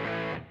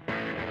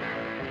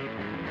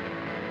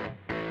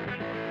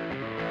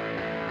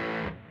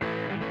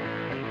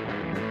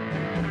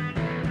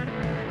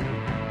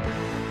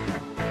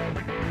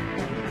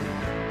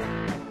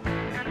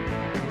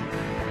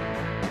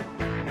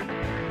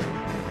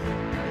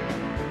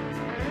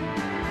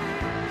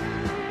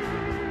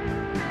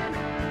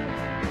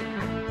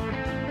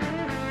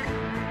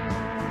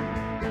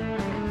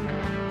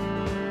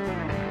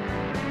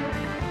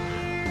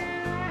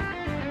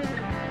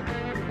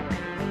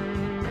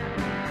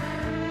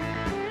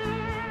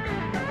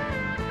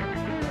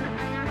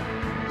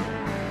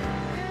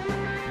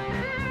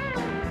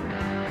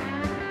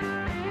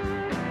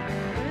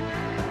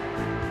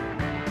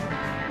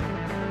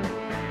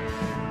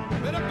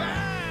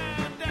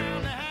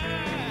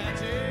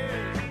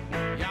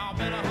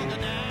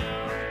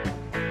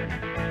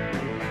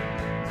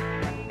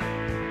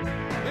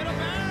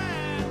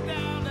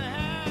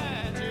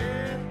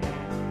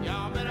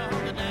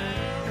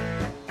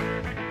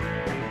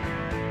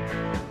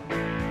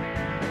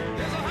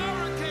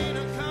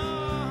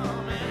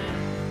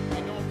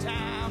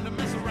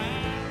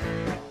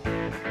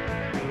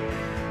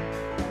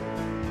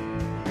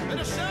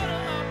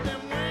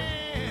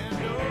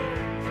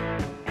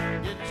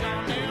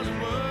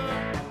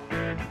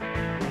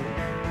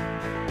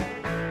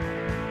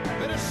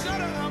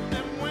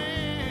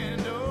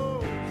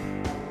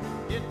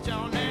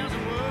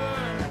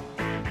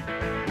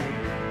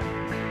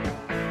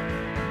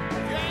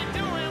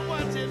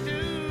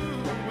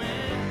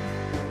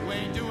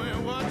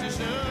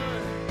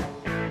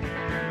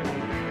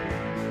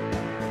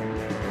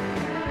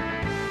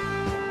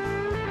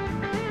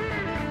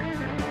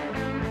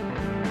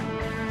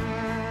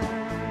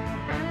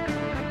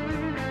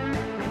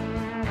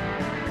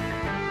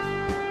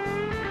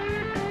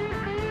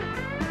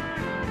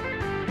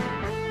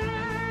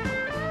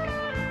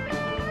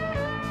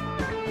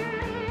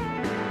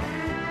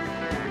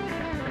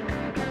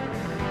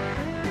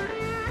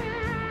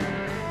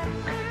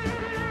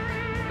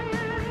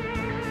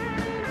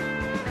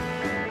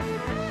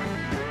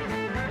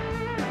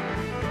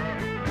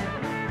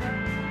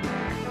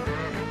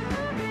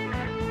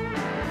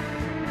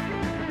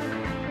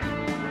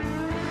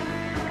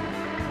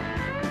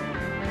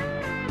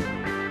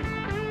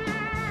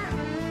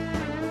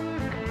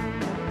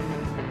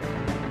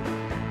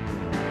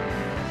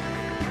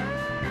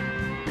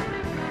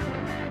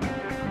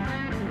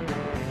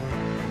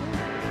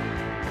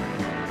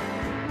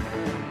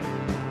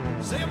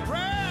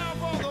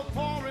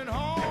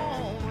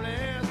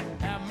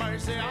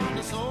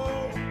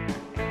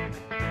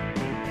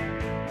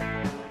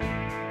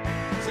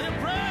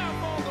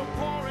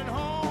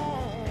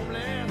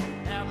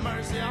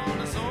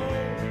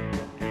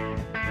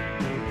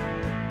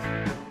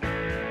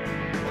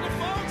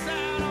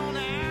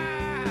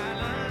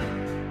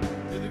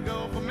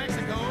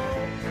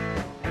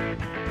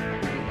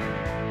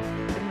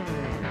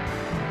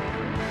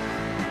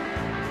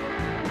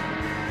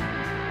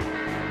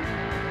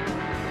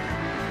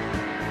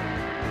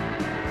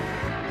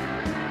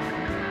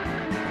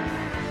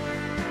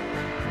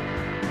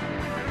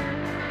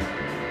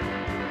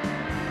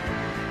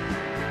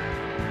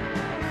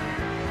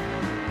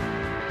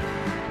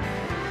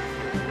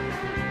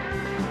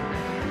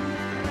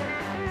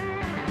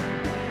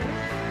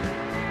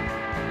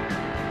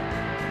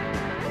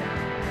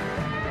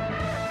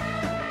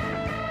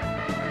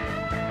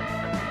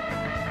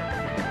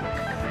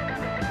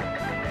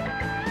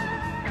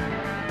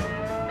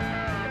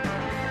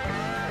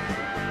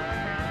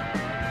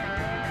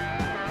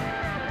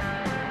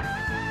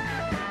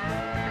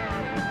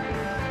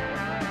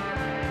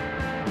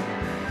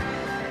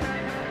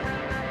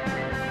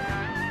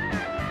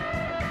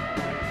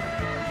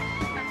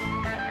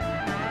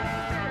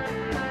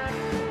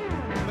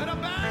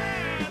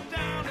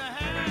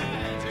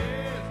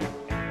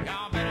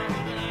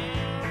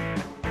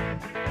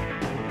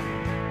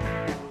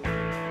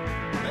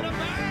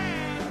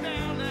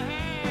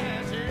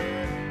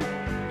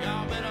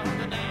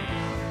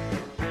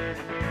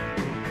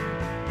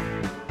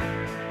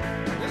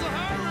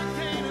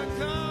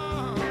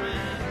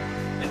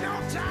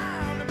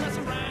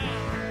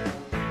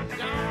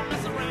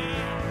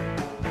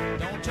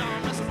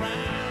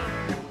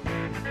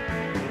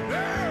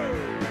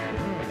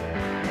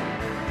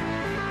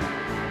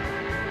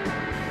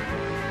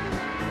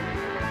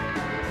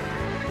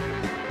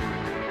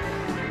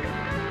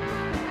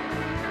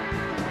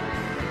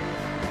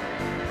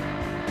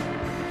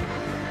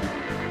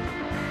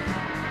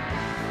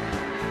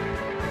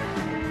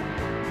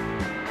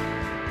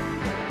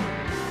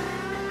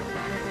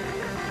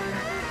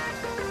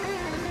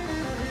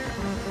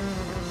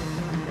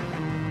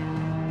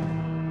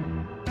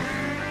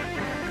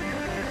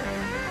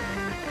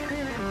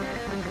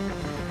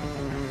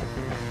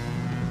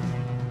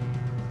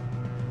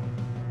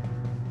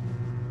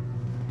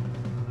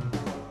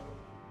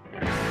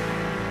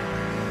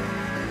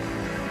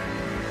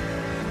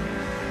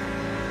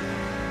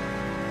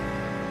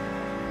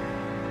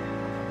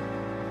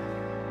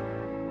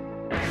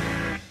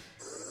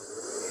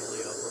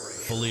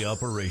fully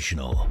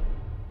operational,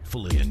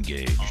 fully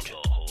engaged.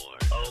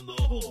 On the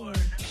horn.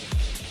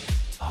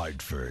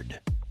 Hartford.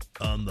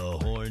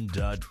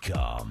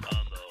 OnTheHorn.com.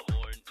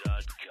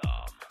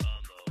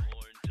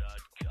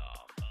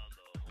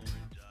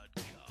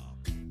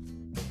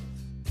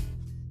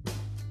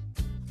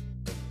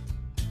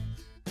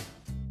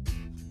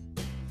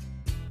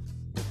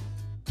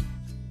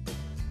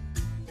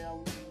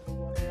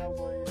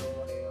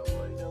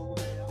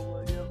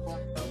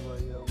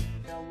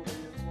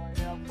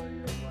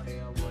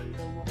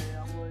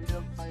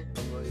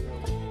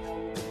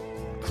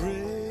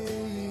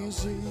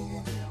 Crazy.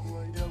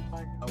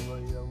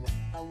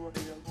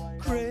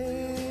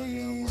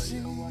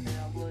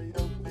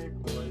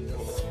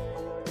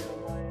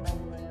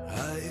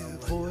 I hear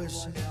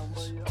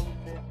voices,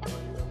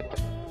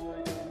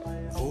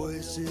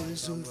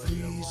 voices of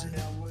reason,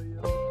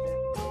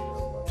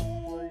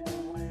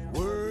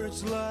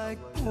 words like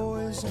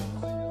poison,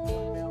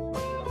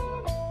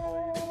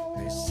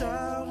 they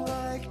sound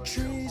like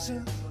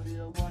treason.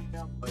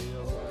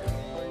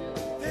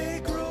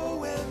 They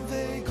grow and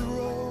they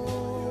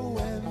grow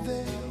and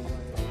they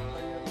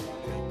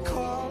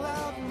call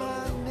out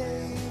my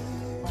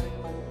name.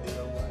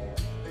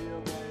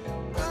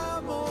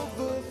 I'm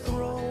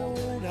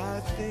overthrown, I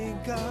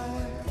think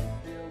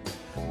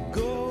I'm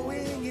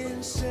going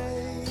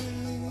insane.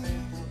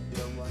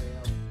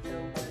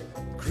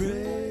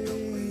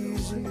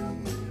 Crazy,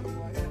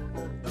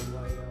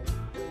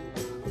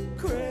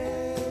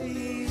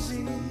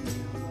 crazy.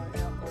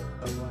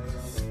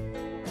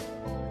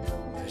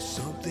 There's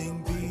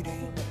something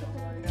beating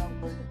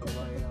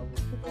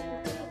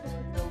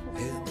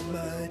in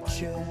my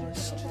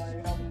chest.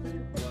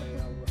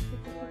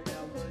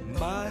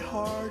 My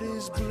heart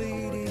is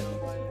bleeding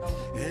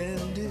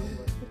and it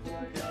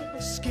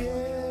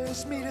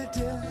scares me to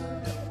death.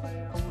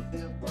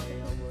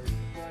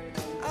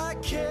 I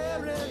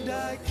care and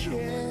I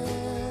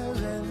care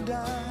and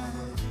I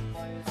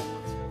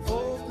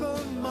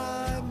open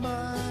my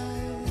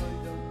mind.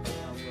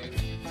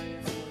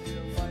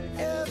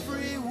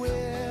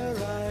 Everywhere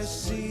I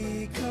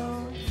see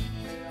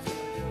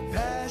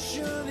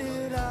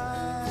compassionate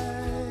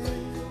eyes.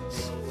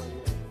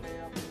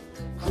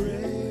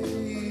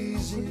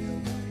 Crazy,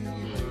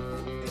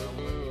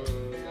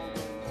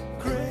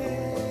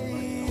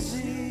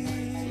 crazy,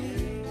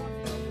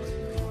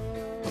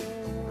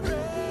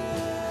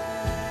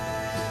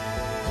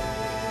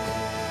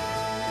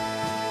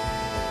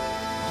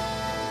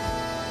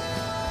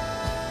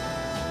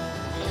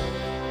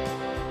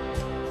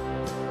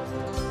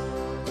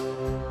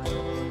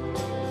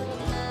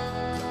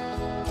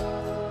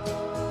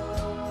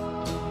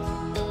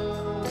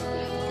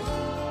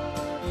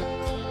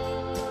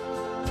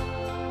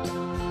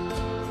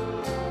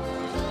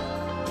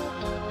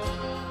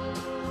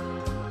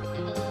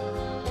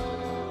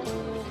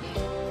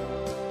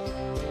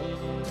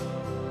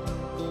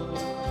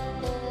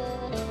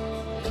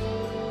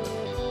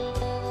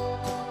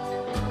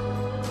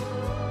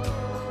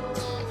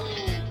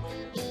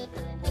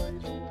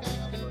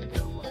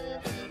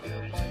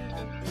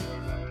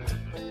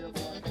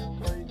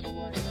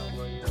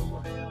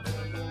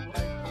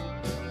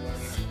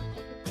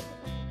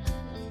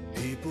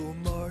 people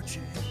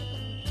marching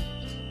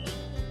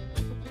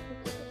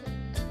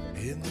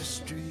in the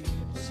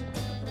streets.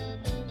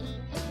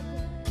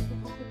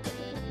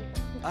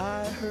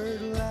 I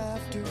heard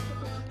laughter,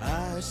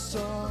 I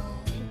saw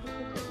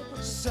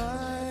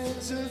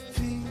signs of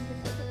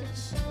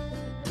peace.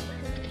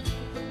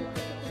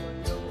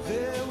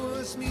 There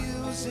was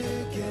music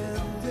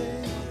and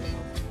they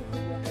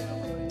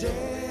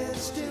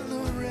danced in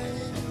the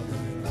rain.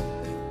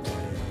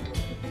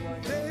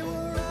 They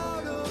were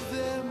out of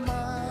their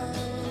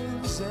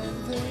minds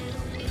and they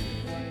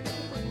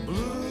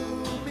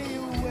blew me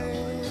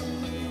away.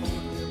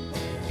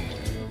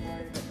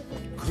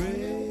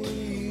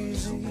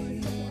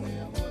 Crazy,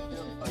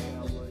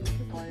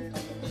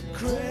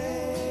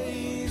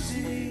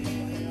 crazy,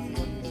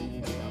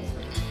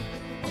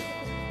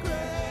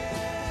 crazy.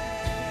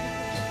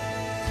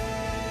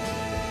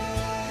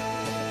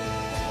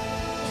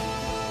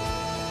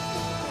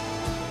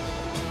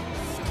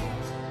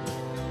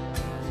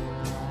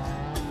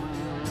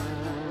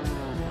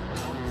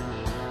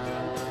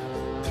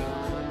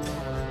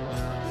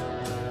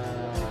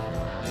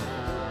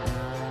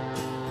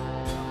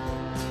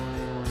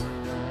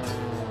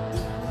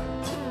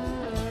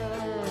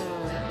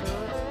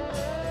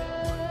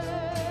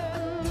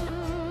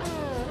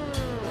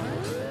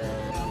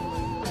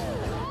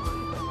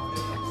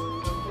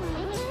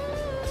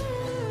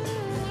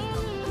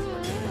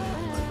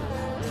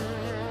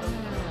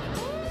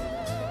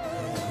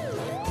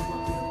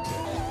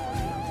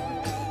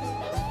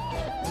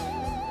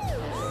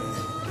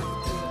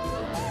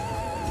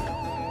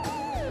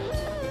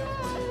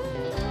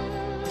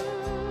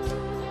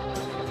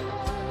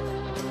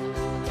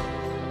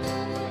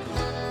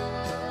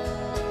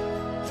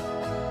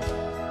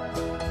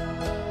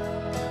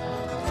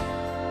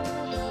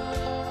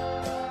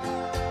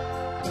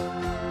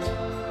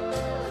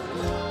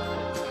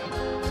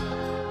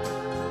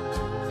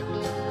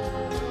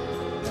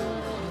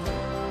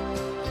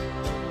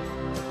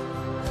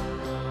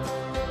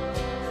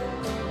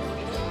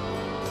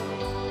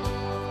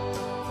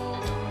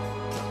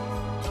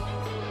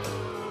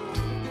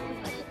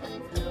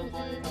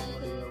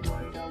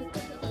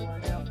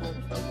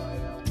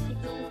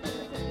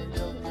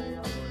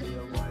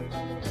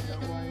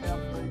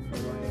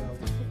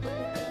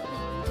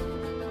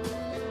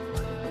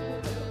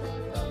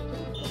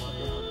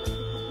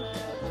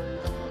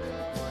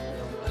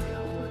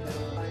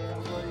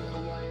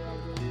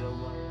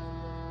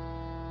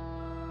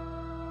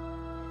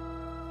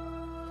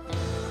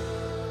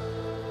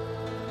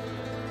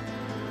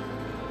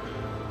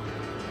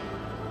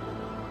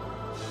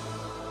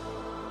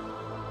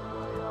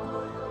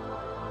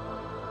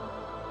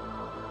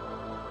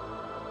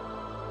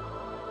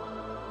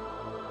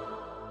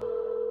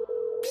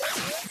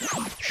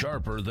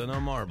 Sharper than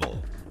a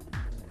marble.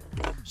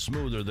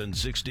 Smoother than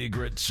 60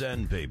 grit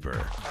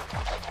sandpaper.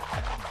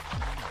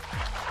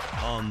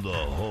 On the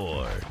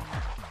Horn.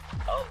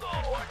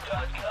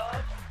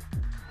 OnTheHorn.com.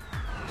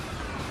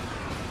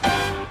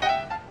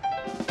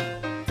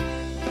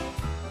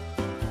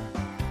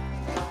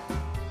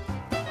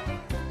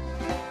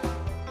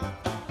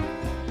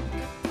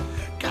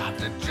 Got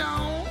the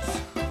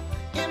Jones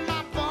in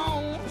my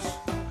bones.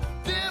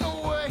 Been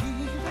away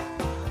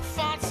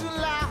far too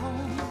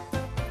long.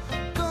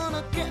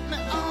 Gonna get me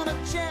on a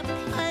jet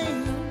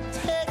plane.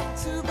 Take it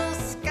to the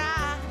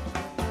sky.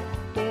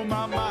 Oh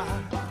my my.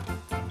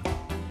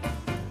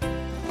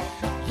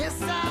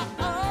 Yes, I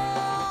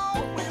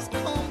always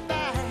come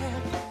back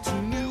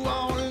to New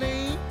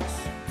Orleans.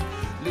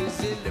 Les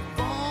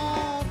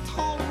éléphants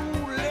t'ont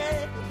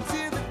roulé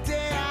till the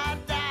day I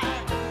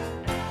die.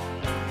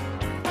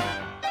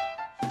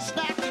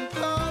 Smacking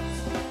clubs,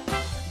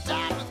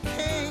 diamond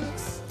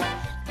kings,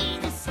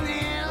 eating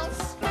snails,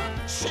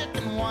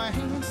 chicken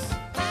wings.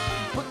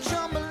 But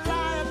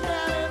jambalaya,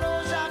 belly,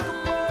 those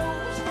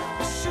jacquemus,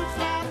 shoot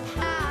fly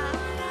high.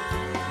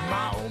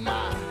 My oh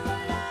my.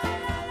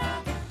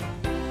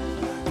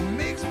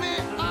 Makes me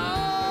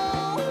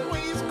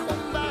always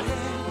come back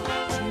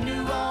to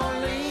New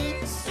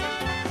Orleans.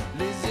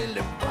 Les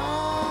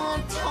éléphants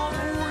t'ont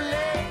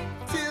roulé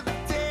till the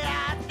day I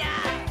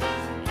die.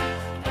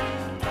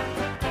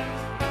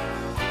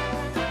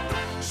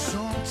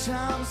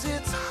 Sometimes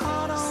it's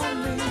hard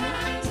on me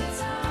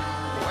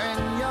when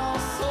you're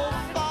so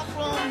far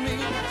from me.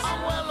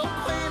 I'm well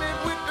acquainted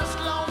with this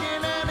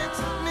longing and its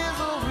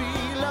misery.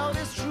 Love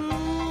is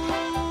true.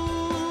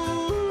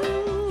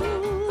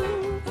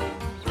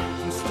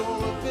 From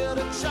Storyville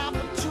to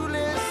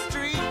Chapatoulet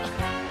Street,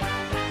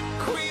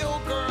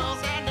 Creole girls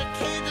and the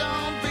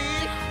Cajun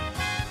beat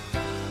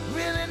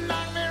really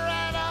knock me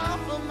right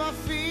off of my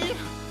feet.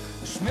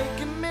 It's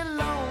making me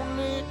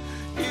lonely.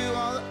 You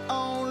are the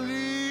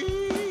only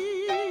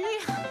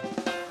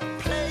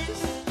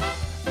place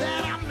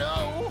that I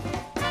know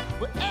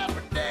where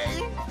every day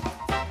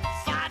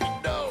finding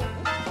dough.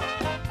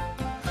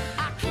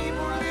 I keep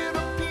a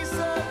little piece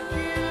of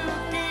you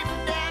deep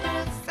down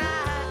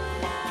inside.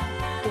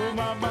 Oh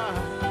my my.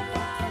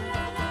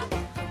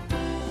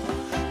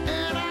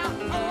 And I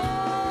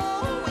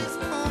always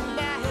come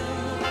back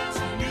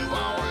to New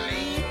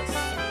Orleans.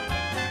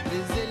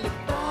 Les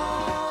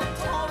éléphants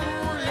t'ont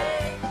roulé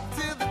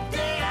till the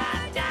day I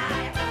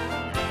die.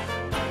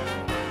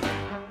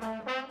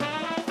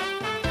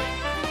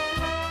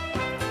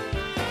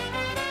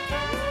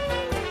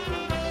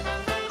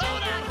 Low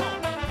down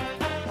home.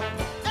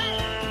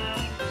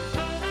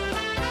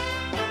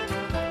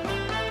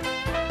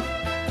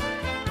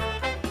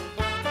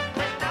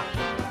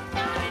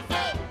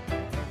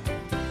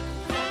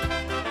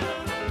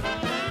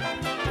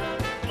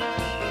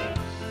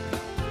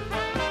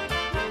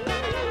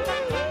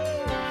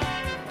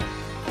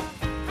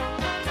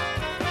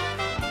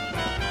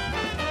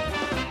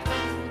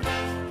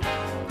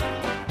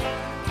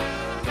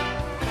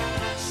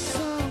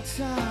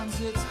 Sometimes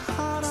it's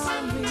hard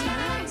on me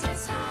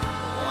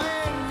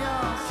when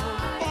you're so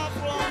far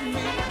from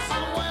me.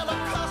 I'm well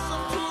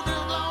accustomed to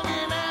this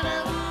longing and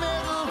its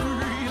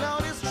misery.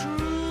 Lord, it's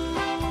true.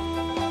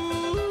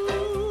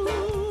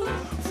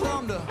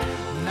 From the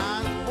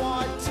ninth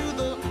ward to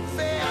the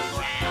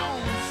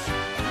fairgrounds,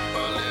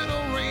 a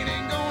little rain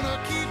ain't gonna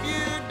keep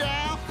you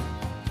down.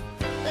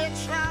 They're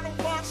trying to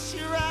wash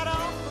you right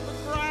off of the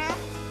ground.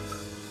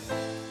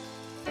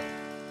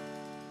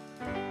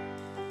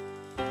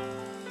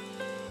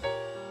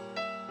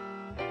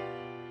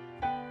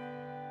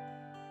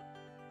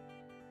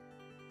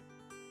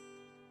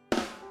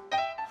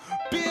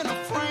 Been to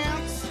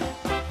France,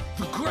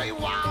 the Great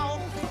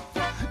Wall,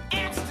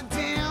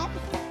 Amsterdam,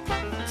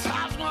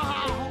 Taj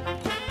Mahal,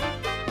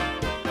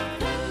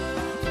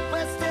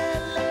 West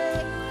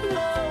LA,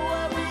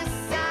 Lower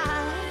East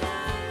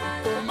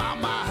Side. Oh my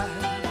my.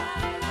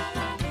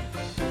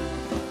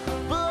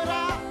 But I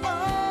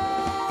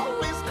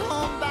always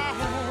come back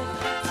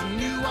to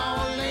New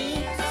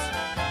Orleans.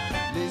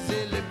 Les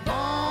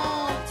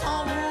éléphants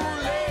t'ont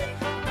roulé.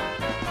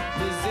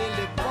 Les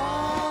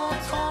éléphants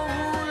t'ont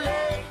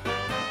roulé.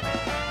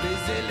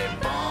 Les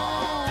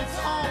éléphants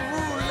t'ont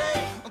roulé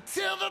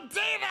until the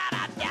day that I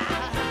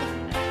die.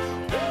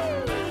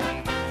 Woo!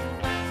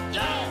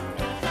 Yeah.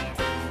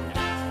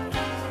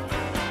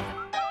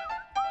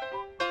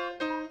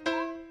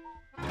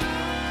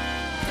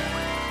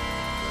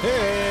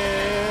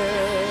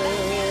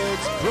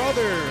 It's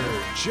brother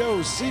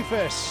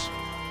Josephus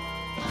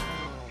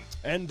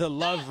and the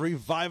Love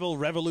Revival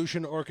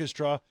Revolution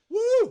Orchestra.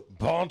 Woo!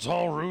 Bon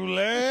temps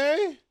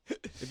roulé.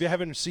 If you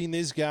haven't seen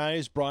these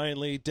guys, Brian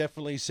Lee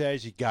definitely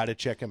says you got to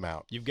check them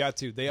out. You've got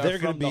to. They are They're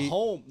from gonna be-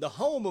 the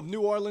home of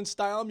New Orleans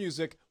style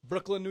music,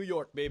 Brooklyn, New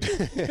York, baby.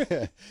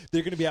 They're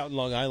going to be out in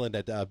Long Island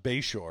at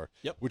Bayshore,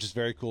 Yep. which is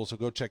very cool. So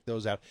go check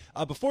those out.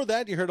 Before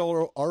that, you heard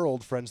our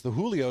old friends, the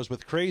Julios,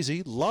 with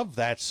Crazy. Love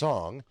that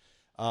song.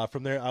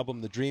 From their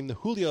album, The Dream. The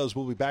Julios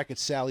will be back at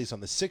Sally's on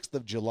the 6th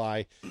of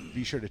July.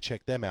 Be sure to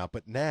check them out.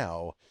 But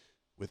now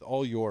with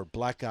all your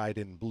black-eyed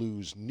and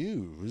blues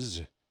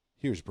news.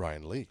 Here's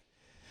Brian Lee.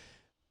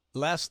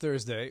 Last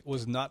Thursday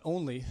was not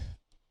only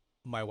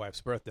my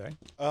wife's birthday.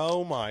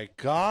 Oh, my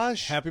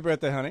gosh. Happy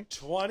birthday, honey.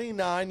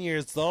 29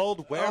 years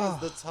old. Where does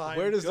the time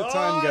Where does the gone?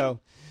 time go?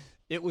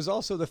 It was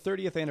also the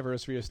 30th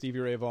anniversary of Stevie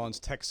Ray Vaughan's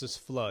Texas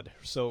Flood.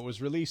 So it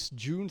was released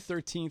June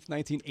 13th,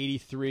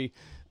 1983.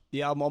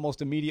 The album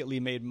almost immediately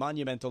made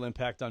monumental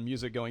impact on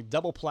music, going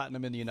double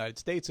platinum in the United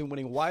States and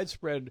winning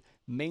widespread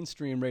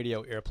mainstream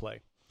radio airplay.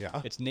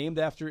 Yeah. It's named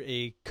after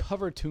a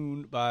cover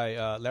tune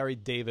by Larry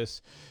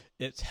Davis.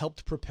 It's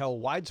helped propel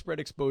widespread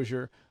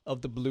exposure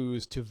of the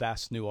blues to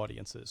vast new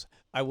audiences.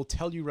 I will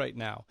tell you right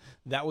now,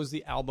 that was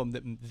the album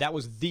that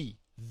was the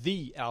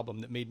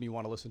album that made me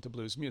want to listen to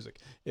blues music.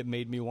 It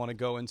made me want to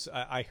go and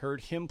I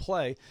heard him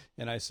play,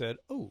 and I said,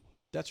 "Oh,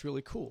 that's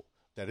really cool.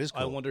 That is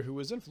cool. I wonder who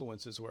his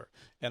influences were."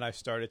 And I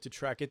started to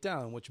track it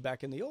down, which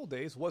back in the old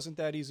days wasn't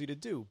that easy to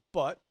do,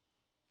 but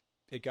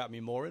it got me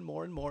more and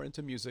more and more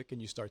into music,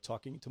 and you start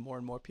talking to more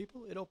and more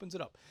people, it opens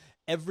it up.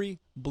 Every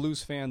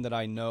blues fan that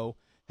I know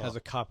has a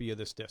copy of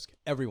this disc.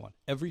 Everyone.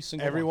 Every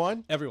single Everyone?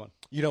 one. Everyone.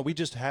 You know, we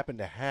just happen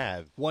to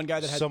have One guy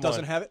that someone-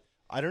 doesn't have it.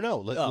 I don't know.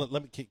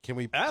 Let me. Can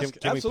we? Ask, can we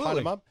pot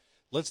absolutely. him up?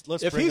 Let's.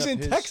 If bring he's up in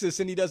his- Texas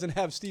and he doesn't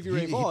have Stevie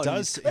Ray he Vaughan,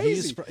 does.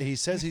 he's crazy. He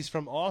says he's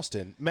from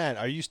Austin. Matt,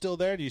 are you still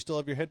there? Do you still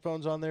have your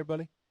headphones on there,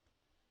 buddy?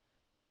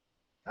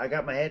 I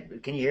got my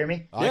head. Can you hear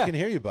me? I Yeah. can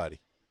hear you, buddy.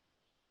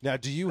 Now,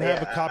 do you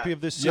have a copy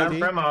of this CD? I'm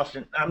from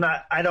Austin.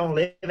 I don't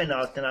live in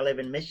Austin. I live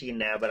in Michigan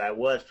now, but I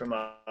was from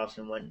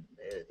Austin when,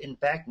 in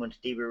fact, when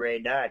Stevie Ray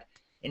died.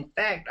 In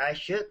fact, I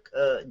shook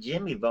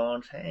Jimmy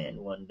Vaughan's hand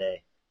one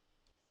day.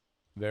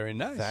 Very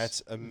nice.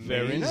 That's amazing.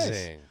 Very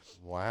nice.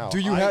 Wow. Do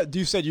you have? Do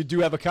you said you do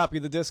have a copy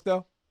of the disc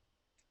though?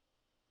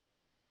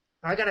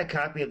 I got a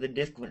copy of the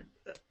disc when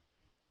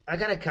I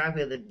got a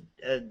copy of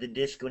the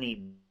disc when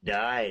he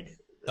died.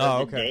 Oh,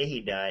 the okay. day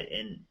he died,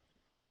 and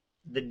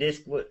the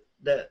disc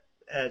the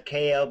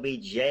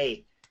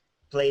KLBJ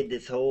played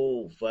this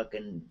whole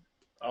fucking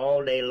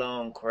all day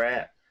long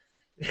crap.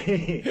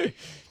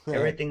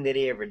 Everything that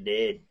he ever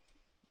did.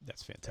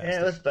 That's Yeah,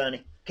 fantastic. it was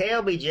funny.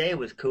 KLBJ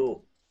was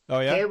cool. Oh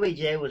yeah.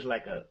 KLBJ was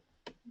like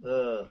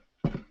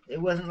it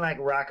wasn't like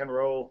rock and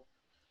roll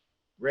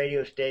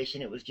radio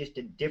station. It was just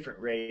a different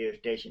radio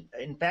station.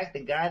 In fact, the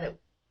guy that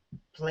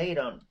played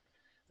on,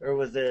 or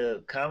was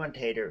the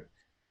commentator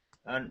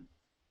on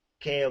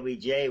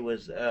KLBJ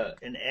was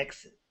an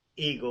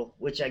ex-Eagle,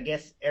 which I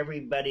guess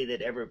everybody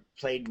that ever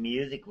played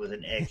music was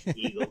an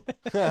ex-Eagle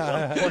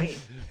at some point.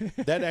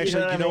 That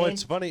actually, what I you know mean?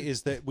 what's funny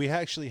is that we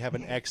actually have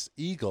an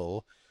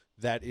ex-Eagle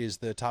that is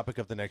the topic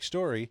of the next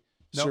story,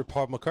 No. Sir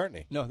Paul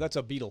McCartney. No, that's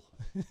a Beatle.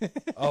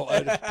 Oh,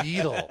 a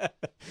Beetle.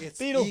 It's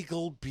Beetle.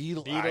 Eagle,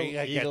 Beetle. Beetle, I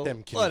get Eagle, them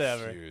confused.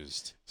 whatever.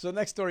 So the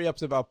next story up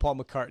is about Paul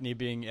McCartney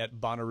being at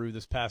Bonnaroo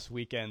this past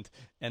weekend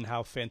and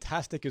how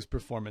fantastic his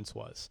performance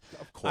was.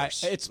 Of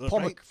course. It's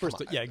Paul Right? First,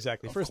 Come on. yeah,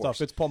 exactly. Of First course.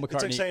 off, it's Paul McCartney.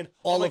 It's like saying,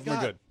 all oh my of them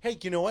God. are good. Hey,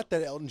 you know what?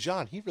 That Elton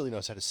John, he really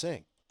knows how to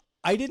sing.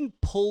 I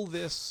didn't pull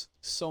this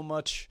so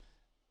much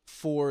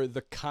for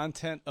the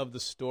content of the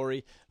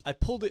story. I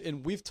pulled it,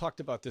 and we've talked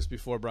about this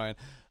before, Brian,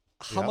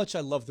 how Yeah. much I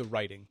love the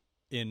writing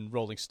in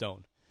Rolling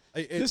Stone.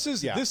 This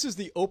This is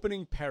the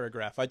opening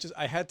paragraph.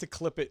 I had to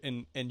clip it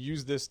and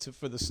use this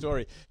for the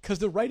story because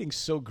the writing's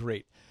so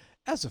great.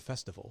 As a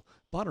festival,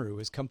 Bonnaroo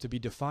has come to be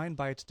defined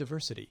by its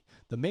diversity.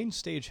 The main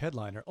stage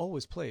headliner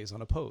always plays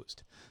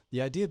unopposed.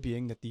 The idea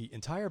being that the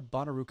entire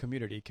Bonnaroo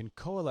community can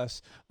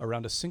coalesce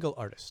around a single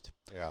artist.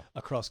 Yeah.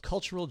 Across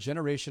cultural,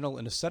 generational,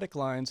 and aesthetic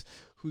lines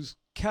whose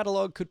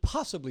catalog could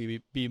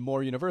possibly be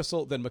more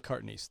universal than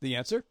McCartney's. The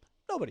answer?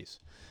 Nobody's.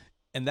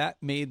 And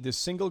that made the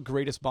single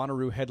greatest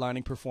Bonnaroo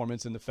headlining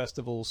performance in the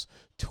festival's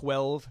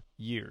 12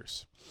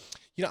 years.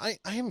 You know, I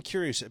am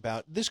curious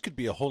about, this could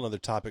be a whole other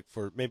topic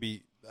for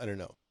maybe, I don't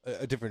know,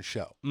 a different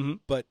show. Mm-hmm.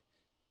 But,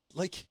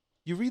 like,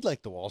 you read,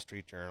 like, the Wall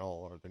Street Journal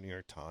or the New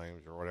York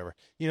Times or whatever.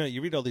 You know,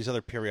 you read all these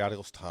other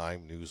periodicals,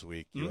 Time,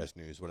 Newsweek, U.S.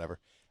 News, whatever.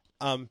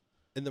 And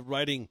the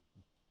writing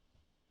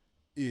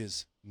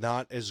is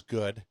not as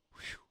good.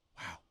 Whew,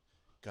 wow.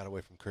 Got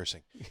away from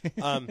cursing.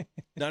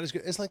 Not as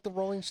good. It's like the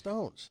Rolling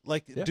Stones.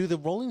 Like, do the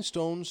Rolling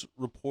Stones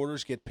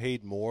reporters get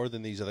paid more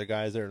than these other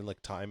guys that are in,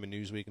 like, Time and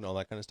Newsweek and all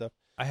that kind of stuff?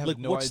 I have like,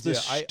 no what's idea. the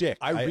shtick?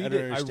 I read don't it.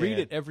 I understand. read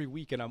it every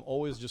week, and I'm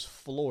always just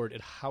floored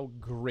at how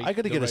great. I got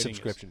to the get a writing is.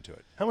 subscription to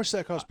it. How much does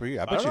that cost per year?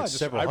 I I bet don't you know, it's I just-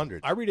 several I-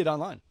 hundred. I read it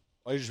online.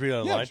 Oh, you just read it Yeah,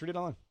 online? I just read it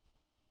online.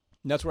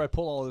 And that's where I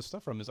pull all this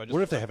stuff from. Is I just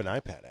What if they have an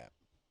iPad app?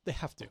 They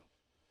have to.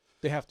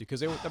 They have to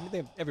because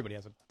everybody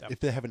has a. If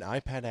they have an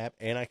iPad app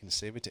and I can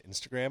save it to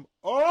Instagram,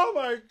 oh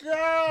my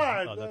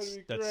God, Oh,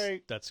 that'd be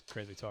great. that's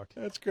crazy talk.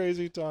 That's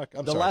crazy talk.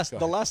 I'm The sorry.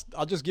 Go ahead.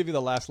 I'll just give you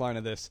the last line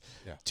of this.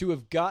 Yeah. To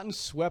have gotten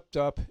swept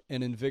up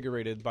and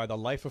invigorated by the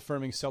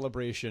life-affirming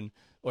celebration,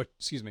 or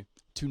excuse me,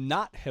 to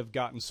not have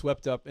gotten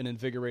swept up and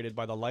invigorated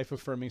by the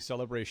life-affirming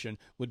celebration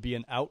would be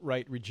an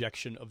outright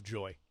rejection of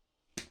joy.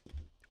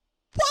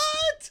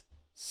 What?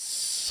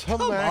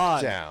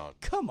 Smackdown.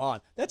 Come on.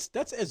 That's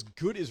as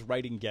good as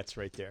writing gets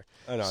right there.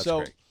 I know, it's so,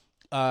 great.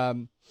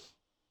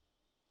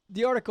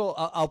 The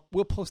article,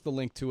 we'll post the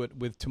link to it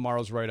with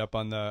tomorrow's write-up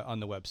on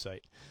the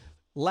website.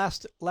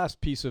 Last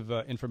piece of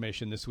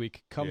information this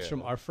week comes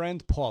from our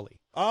friend Paulie.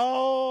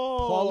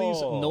 Oh!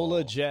 Paulie's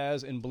NOLA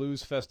Jazz and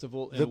Blues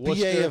Festival in The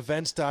Worcester.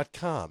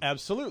 BAEvents.com.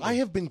 Absolutely. I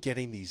have been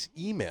getting these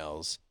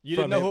emails. You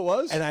didn't know who it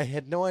was? And I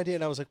had no idea.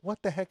 And I was like,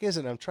 what the heck is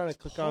it? And I'm trying to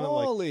click on it.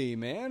 Paulie,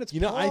 man. It's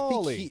Paulie.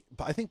 Paulie.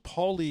 I think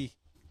Paulie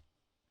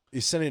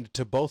is sending it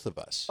to both of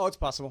us. Oh, it's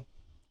possible.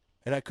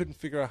 And I couldn't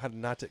figure out how to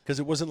not to, because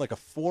it wasn't like a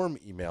form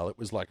email. It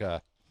was like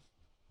it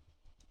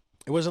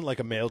wasn't like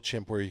a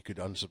MailChimp where you could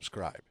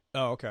unsubscribe.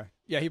 Oh, okay.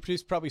 Yeah,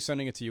 he's probably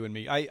sending it to you and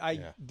me.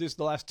 The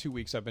last 2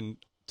 weeks I've been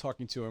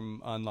talking to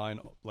him online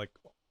like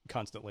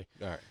constantly.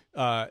 All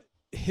right.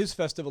 His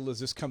festival is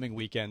this coming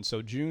weekend,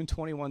 so June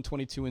 21,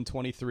 22, and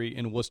 23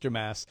 in Worcester,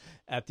 Mass.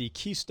 at the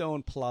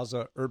Keystone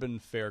Plaza Urban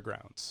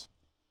Fairgrounds.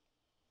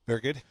 Very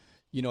good.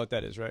 You know what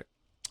that is, right?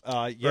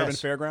 Yes. Urban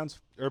Fairgrounds?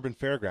 Urban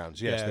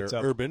Fairgrounds, yes. Yeah,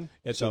 they're urban.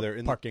 It's so a they're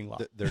in parking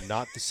lot. They're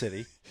not the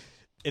city.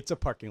 It's a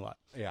parking lot.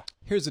 Yeah.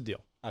 Here's the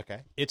deal.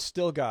 Okay. It's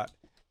still got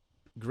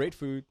great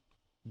food,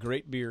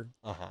 great beer,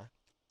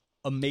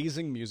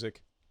 amazing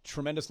music,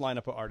 tremendous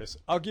lineup of artists.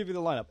 I'll give you the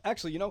lineup.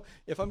 Actually,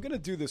 if I'm going to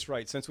do this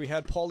right, since we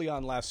had Paulie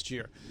on last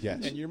year,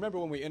 yes. And you remember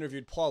when we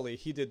interviewed Paulie,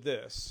 he did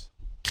this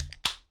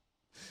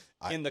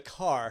in the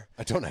car.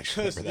 I don't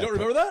actually remember that. You don't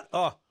remember that?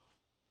 Oh.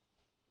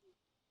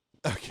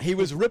 Okay. He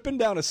was ripping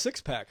down a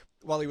six-pack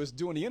while he was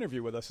doing the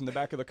interview with us in the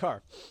back of the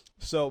car.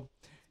 So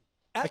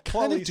I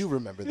kind of do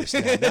remember this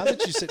now. Now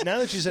that you said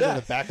in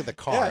the back of the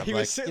car. Yeah, I'm he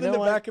was sitting you in know the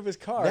what? back of his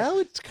car. Now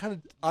it's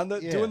kind of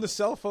doing the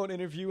cell phone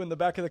interview in the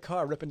back of the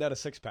car, ripping down a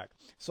six-pack.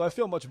 So I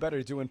feel much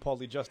better doing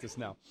Paulie justice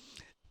now.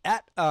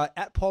 At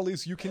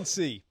Paulie's, you can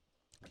see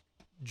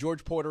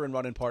George Porter and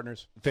Running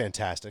Partners.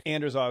 Fantastic.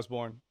 Anders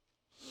Osborne.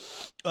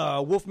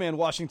 Wolfman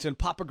Washington,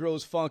 Papa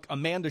Grows Funk,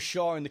 Amanda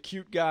Shaw and the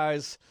Cute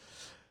Guys.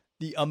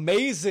 The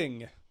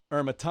amazing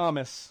Irma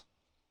Thomas.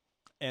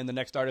 And the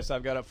next artist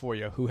I've got up for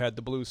you, who had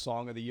the blues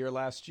song of the year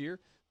last year,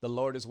 The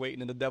Lord is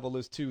Waiting and the Devil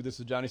is Too. This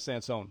is Johnny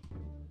Sansone.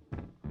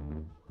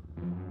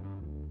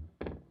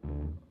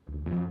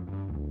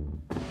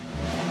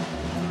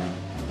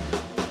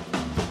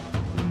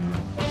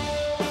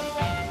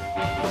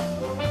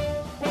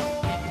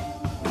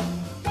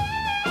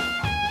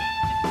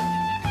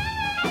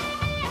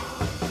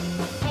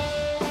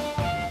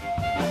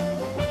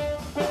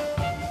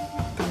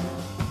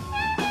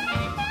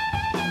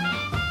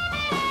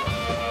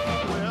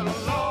 Well, the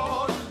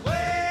Lord is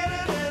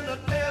waiting and the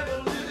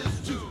devil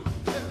is too.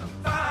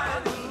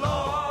 Find the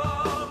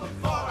Lord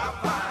before I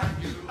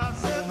find you. I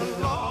said the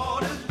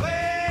Lord is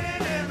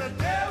waiting and the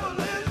devil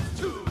is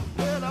too.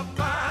 Will I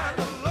find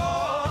the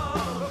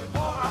Lord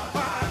before I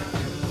find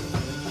you?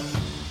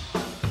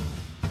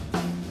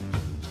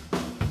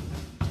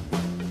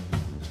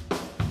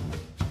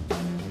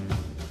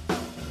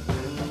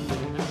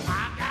 I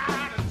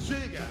got a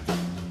trigger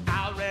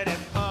already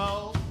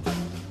pulled.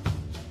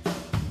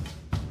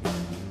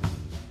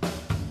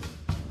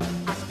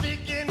 I'm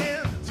speaking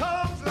in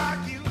tongues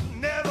like you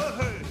never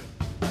heard.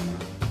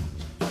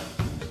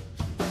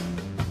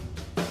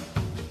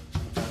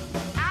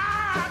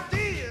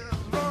 Ideas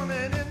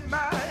running in my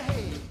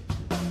head.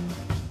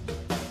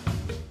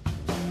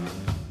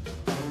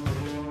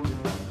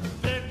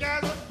 Thick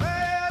as a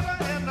feather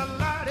and the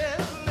light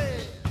is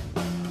lead.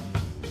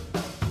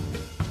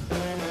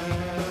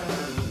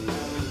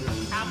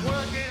 I'm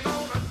working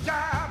on a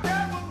job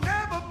that will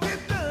never be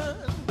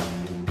done.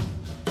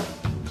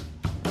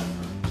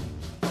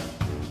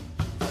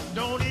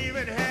 Don't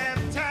even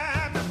have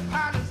time to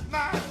polish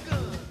my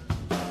gun.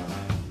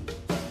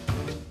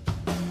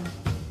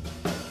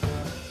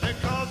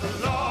 Because the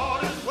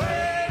Lord is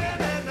waiting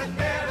and the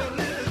devil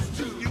is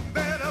too. You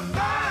better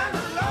find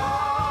the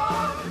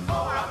Lord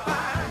before I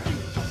find you.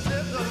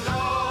 Said the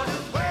Lord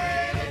is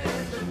waiting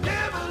and the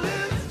devil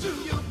is too.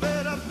 You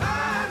better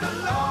find the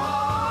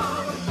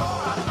Lord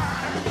before I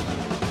find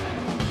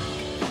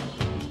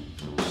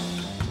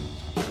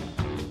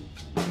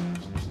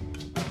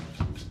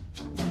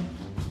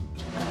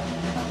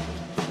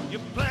you. You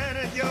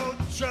planted your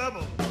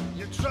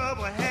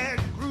trouble had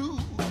grew.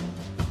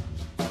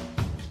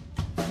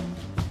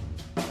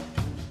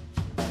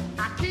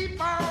 I keep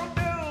on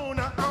doing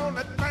the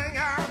only thing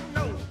I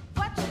know.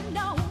 What you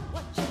know.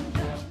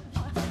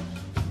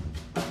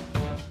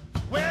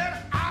 Well,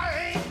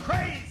 I ain't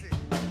crazy,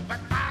 but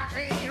I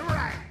ain't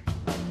right.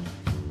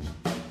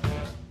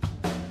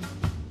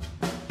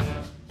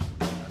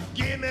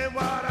 Give me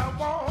what I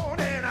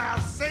want and I'll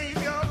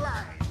save your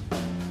life.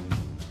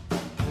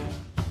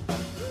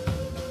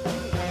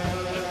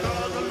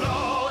 Because the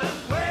Lord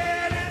is waiting.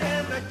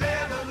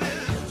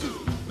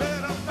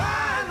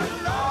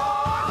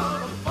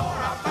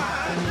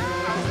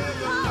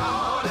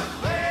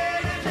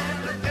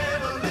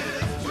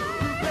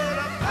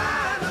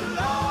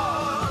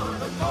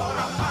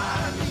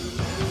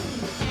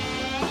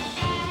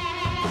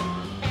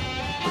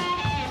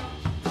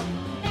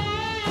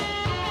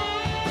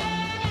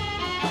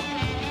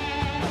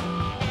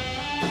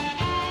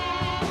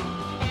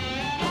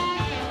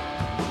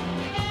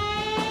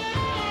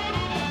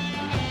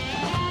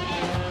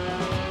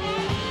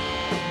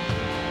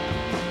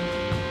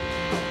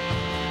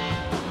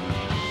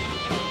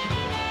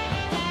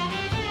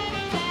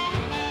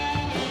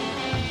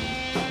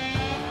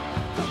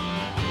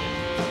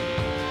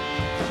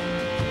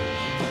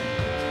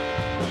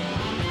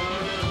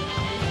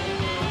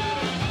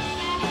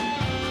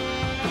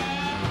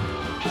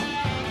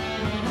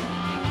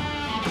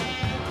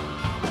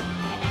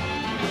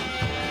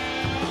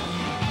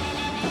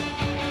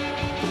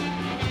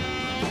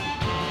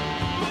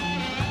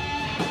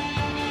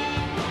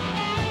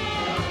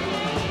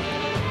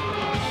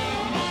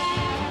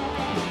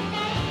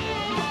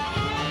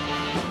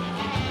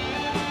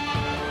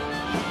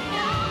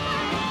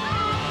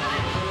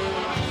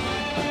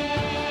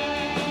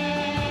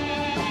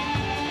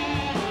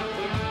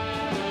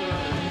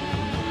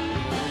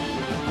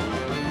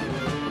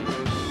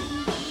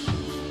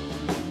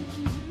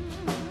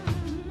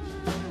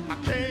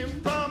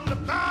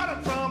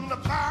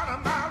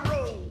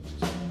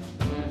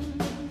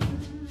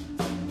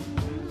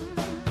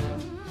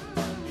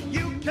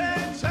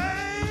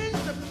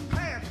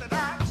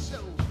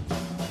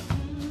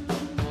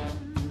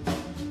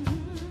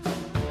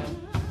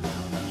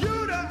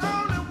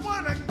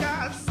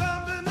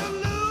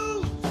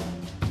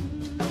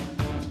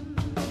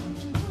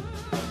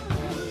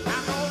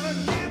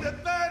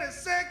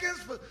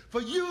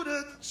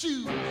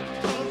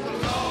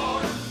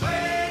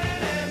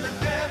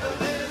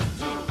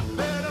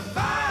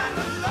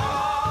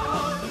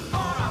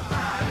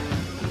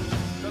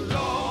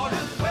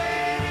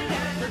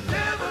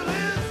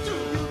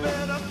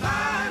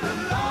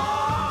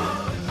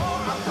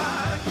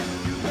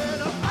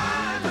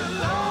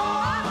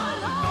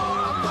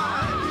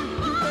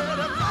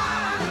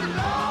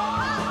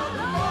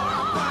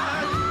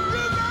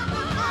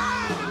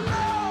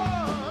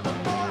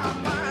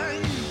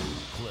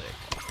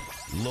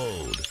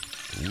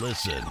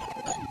 Listen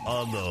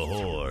on the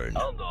Horn.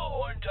 On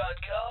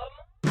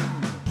thehorn.com.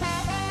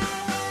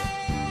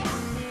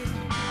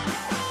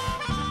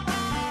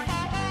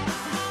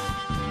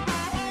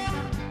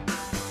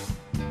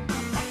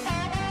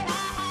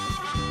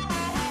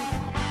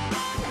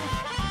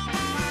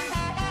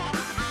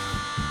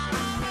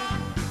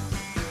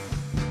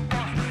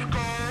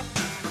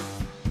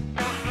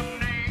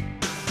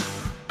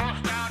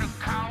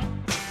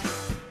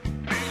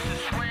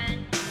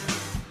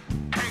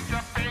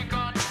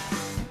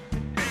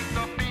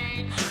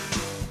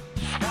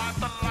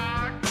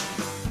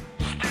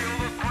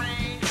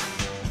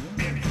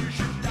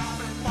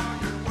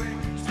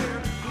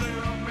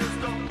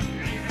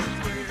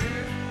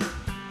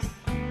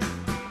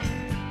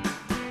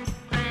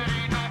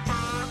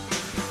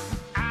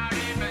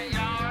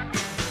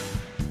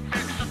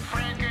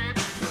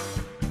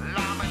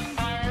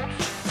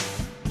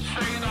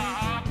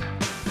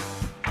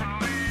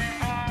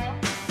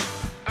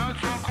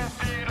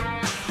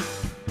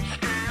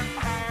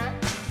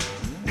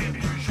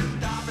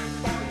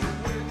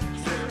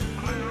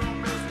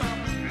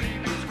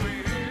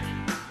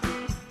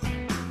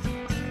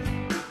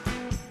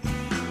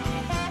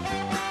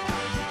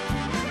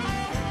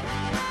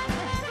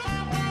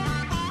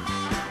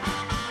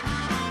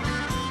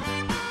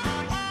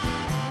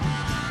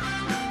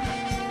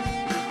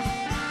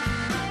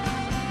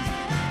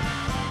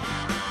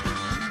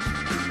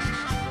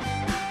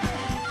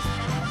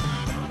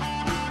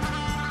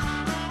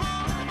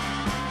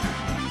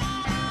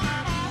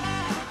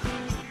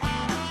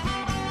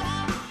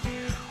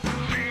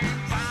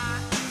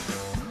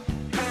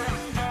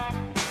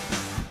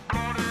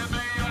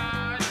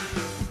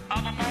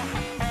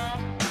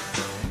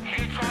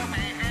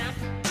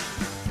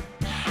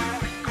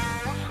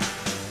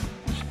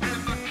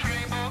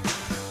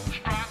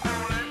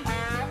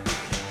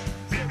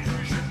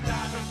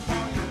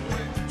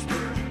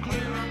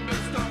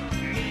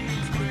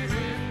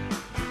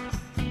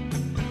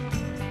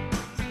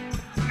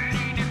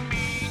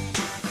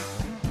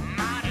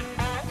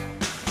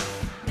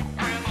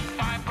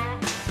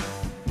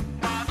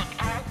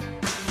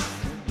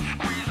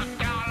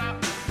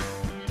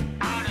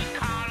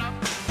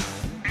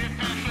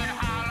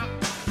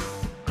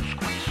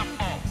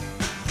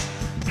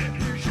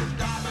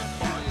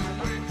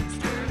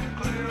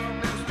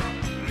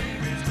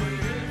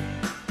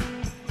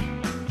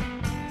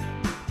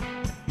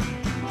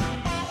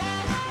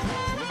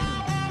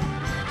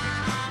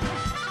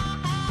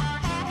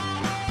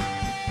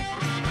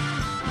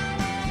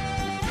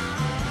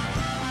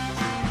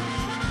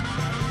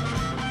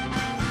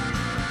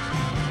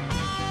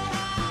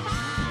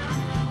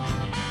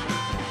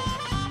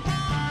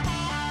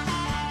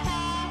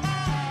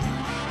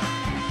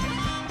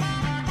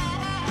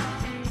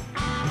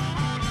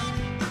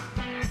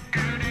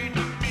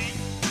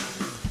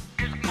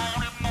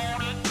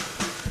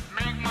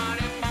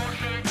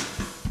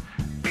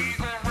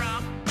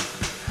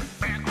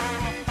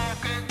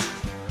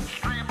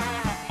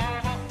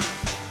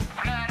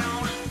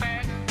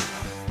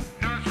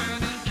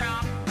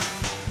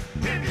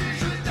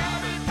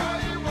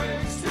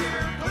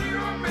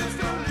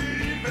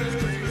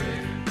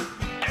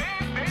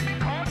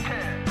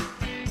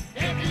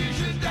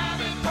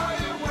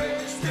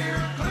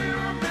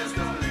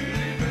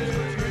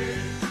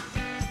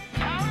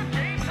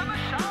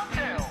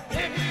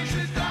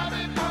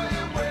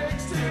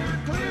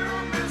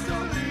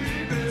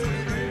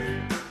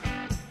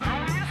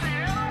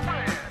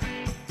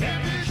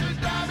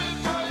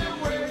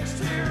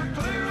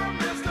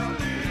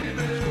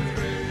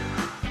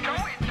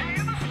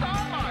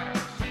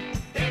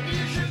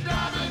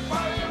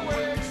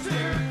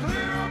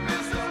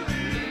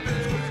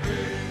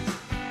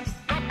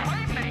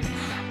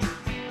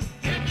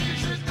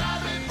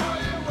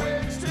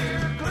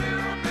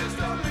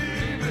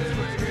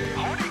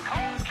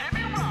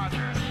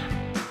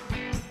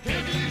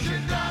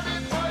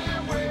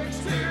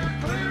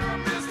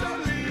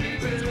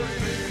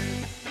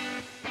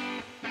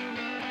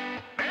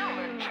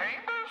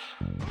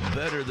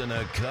 Better than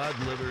a cod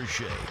liver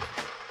shake.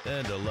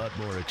 And a lot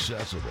more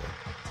accessible.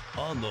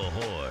 On the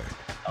Horn.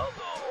 On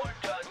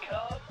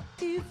thehorn.com.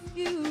 If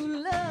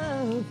you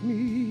love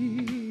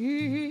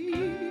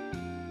me,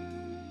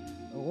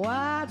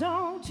 why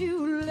don't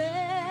you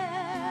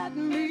let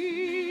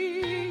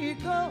me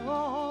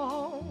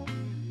go?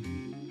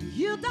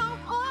 You don't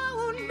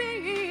own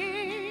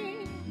me,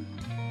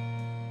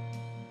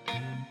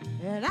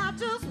 and I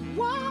just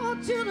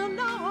want you to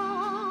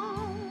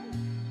know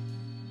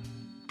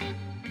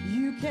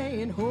you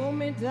can't hold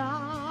me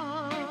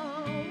down,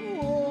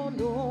 oh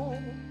no,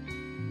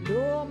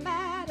 no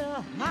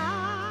matter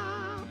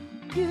how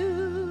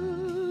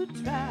you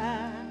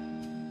try.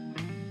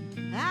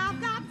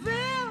 I've got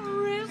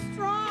very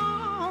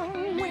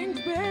strong wings,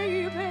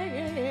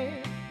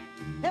 baby,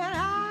 and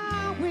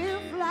I will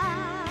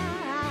fly.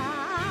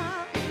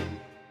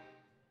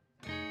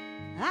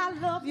 I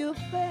love you,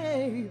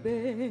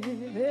 baby,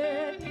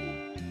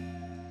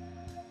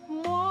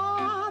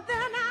 more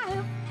than I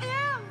have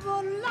ever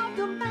loved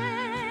a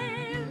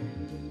man.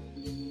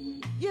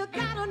 You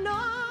gotta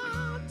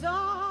know,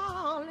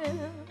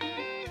 darling.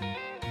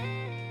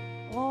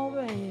 Oh,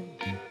 baby,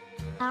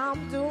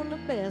 I'm doing the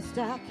best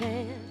I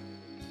can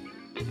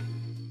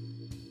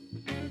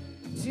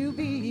to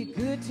be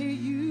good to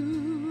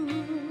you.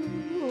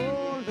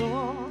 Oh,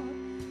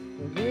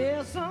 Lord,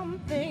 there's some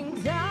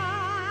things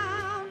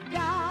I've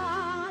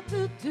got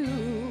to do.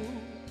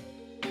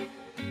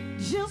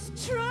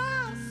 Just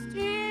trust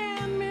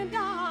in me,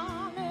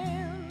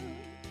 darling.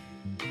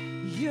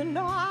 You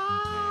know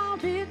I'll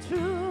be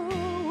true.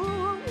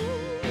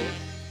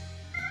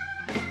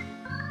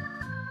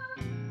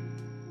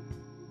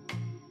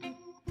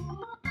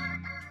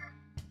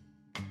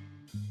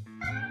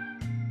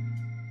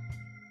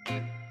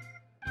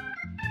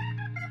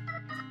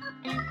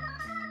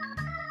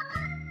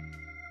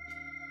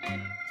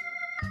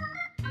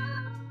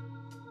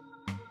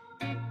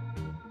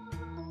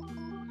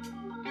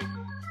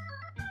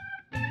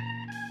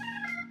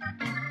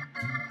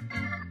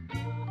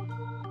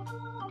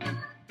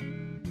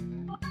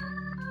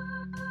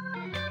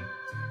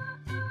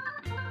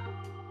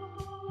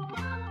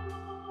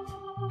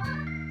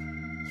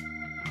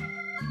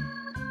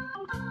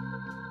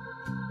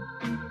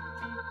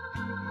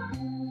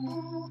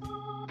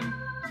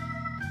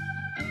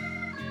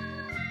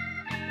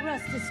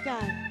 Rusty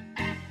sky.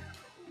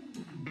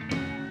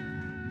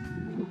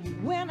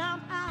 When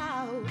I'm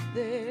out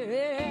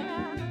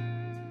there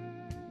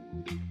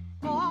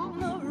on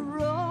the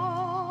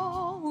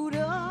road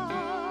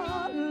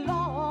alone,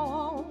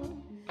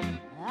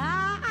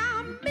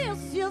 I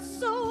miss you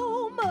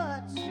so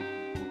much,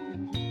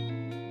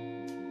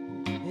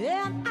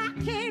 and I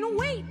can't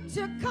wait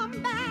to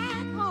come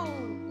back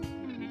home.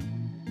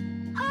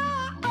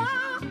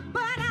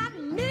 But I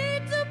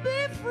need to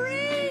be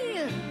free.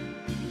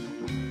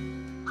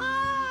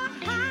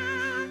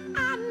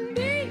 I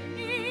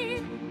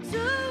need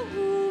to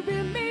be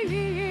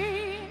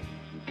me.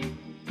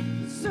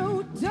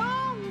 So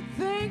don't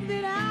think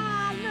that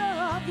I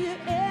love you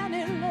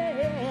any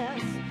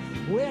less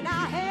when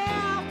I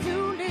have to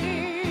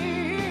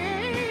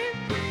leave.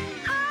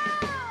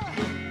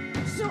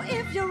 So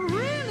if you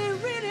really,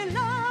 really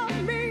love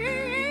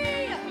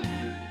me,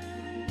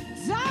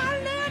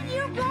 darling,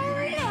 you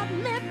gon' let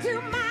me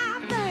do my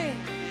thing.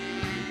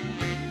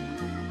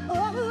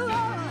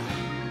 Oh,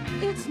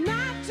 it's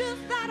not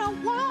just that I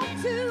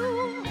want to.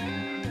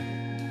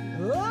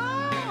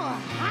 Oh,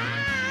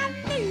 I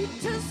need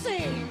to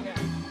sing.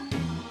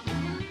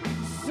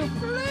 So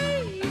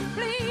please,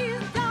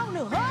 please don't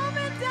hold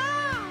me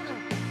down.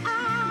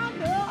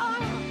 Oh,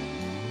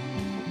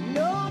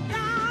 no,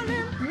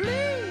 darling,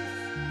 please,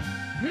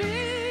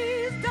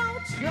 please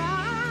don't try.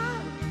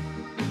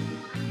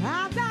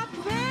 I've got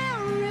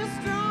very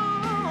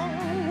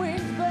strong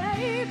wings,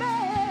 baby,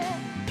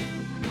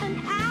 and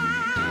I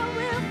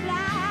will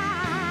fly.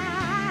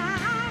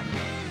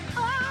 Oh,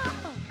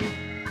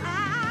 I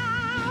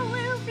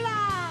will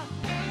fly.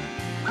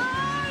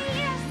 Oh,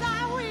 yes, I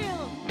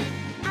will.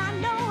 I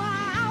know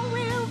I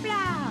will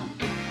fly.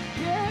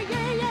 Yeah,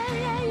 yeah, yeah,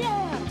 yeah,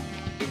 yeah.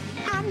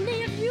 I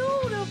need you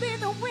to be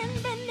the wind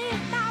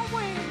beneath my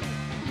wings.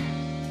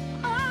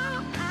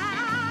 Oh,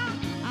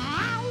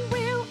 I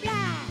will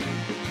fly.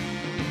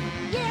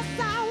 Yes,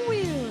 I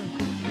will.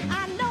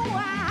 I know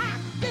I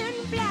can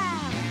fly.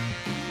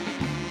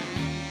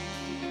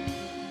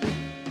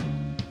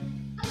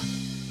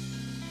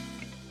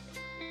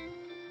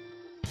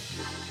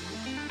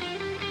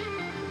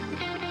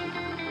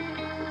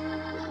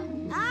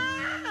 I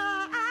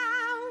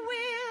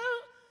will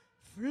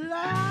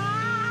fly.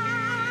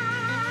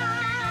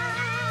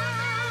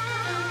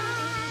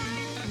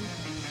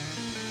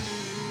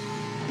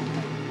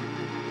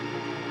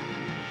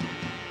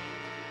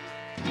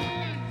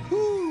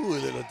 Ooh,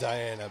 little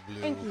Diana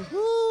Blue. Thank you.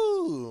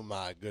 Ooh,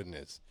 my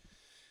goodness.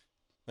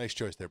 Nice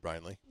choice there,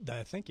 Brian Lee.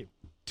 Thank you.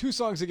 2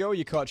 songs ago,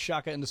 you caught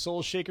Shaka and the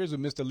Soul Shakers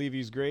with Mr.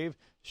 Levy's Grave.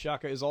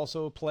 Shaka is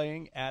also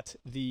playing at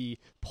the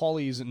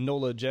Paulie's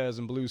NOLA Jazz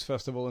and Blues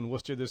Festival in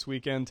Worcester this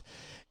weekend.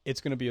 It's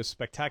going to be a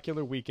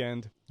spectacular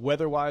weekend.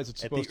 Weather-wise,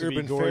 it's At supposed the to be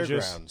Urban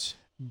gorgeous. Fairgrounds.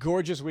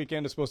 Gorgeous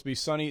weekend. It's supposed to be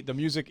sunny. The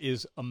music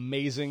is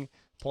amazing.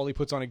 Paulie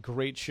puts on a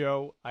great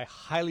show. I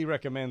highly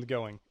recommend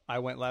going. I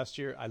went last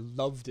year. I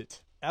loved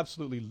it.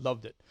 Absolutely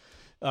loved it.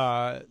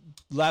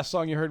 Last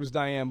song you heard was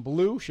Diane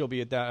Blue. She'll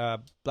be at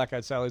Black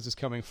Eyed Sally's this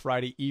coming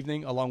Friday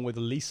evening, along with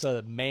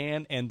Lisa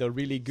Mann and the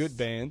Really Good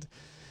Band.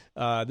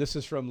 This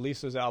is from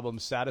Lisa's album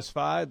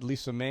Satisfied.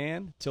 Lisa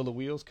Mann, Till the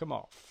Wheels Come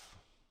Off.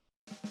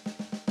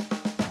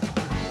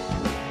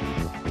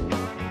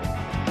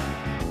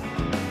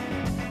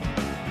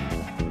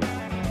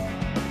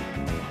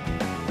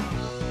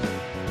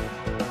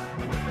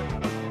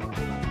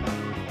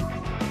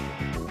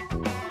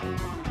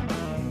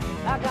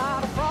 I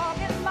got a frog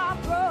in my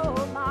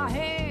throat, my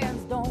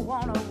hands don't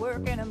wanna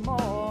work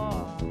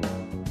anymore.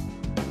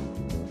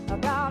 I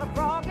got a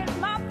frog in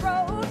my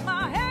throat,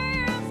 my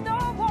hands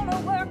don't wanna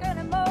work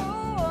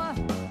anymore.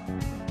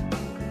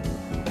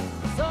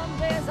 Some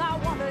days I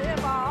wonder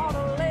if I ought to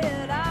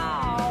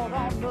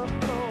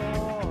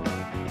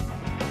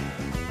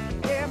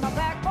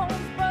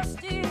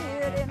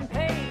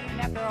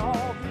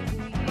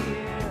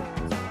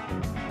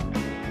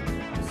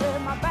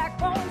my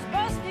backbone's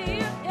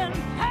busted in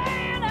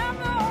pain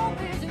after all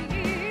these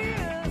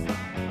years.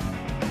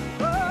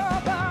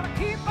 Oh, but I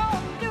keep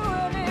on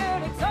doing it,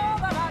 it's all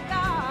that I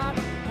got.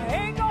 I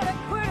ain't gonna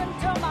quit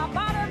until my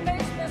body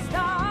makes me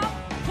stop.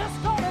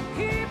 Just gonna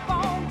keep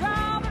on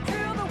driving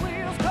till the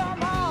wheels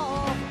come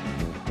off.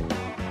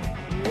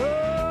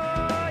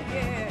 Oh,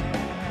 yeah.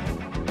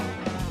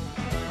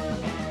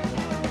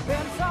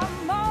 Been some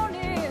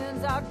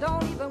mornings I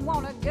don't even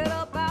wanna get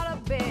up out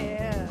of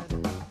bed.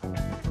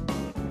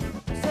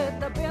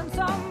 Said there been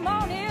some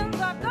mornings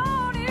I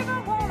don't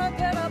even wanna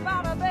get up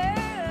out of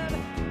bed.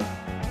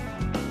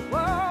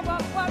 Well,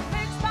 but what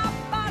makes my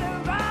body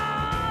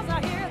rise? I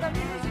hear the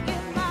music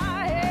in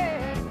my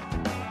head.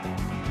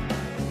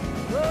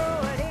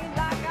 Oh, it ain't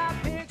like I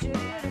pictured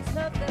it. It's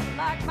nothing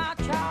like my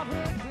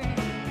childhood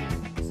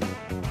dreams.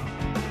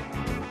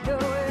 No,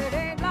 it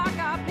ain't like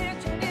I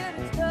pictured it.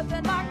 It's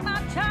nothing like my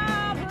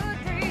childhood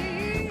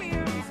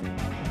dreams.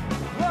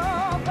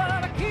 Oh, but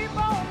I keep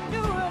on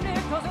doing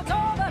it 'cause it's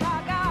all that I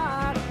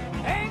got.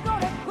 Ain't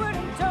gonna quit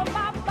until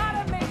my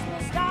body makes me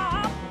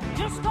stop.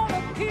 Just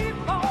gonna keep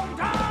on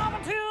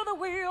driving till the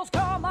wheels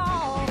come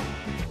off.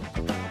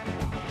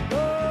 Oh,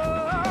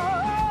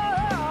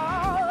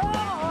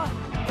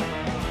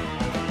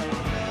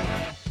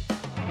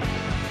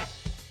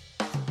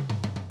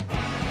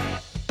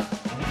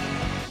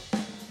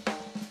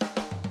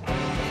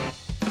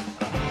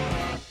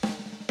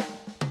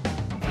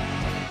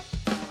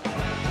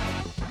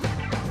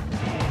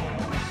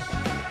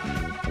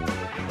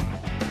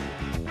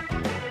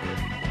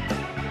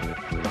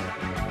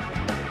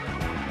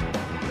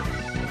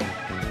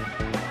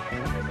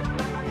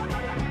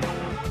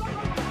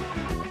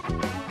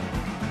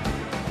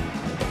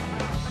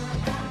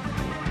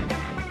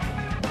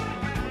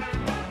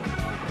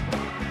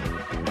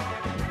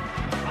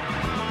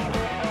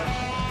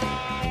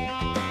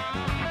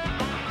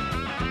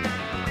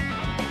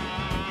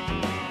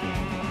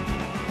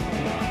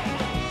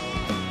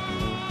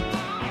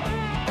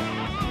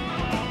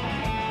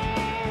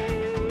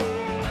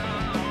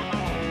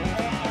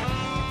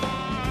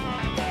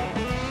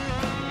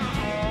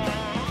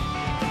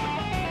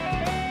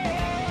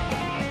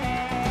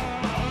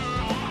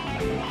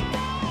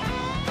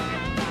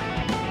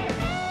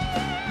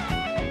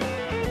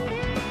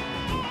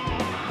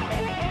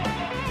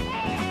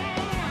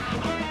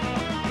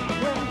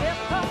 when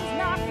death comes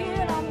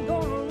knocking, I'm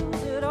gonna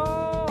lose it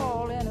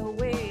all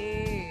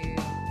anyway.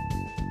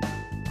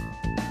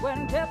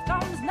 When death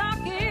comes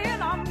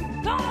knocking, I'm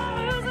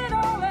gonna lose it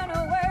all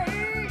anyway.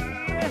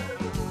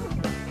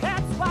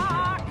 That's why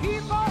I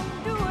keep on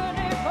doing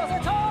it, 'cause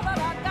it's all that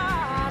I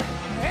got.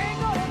 Ain't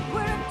gonna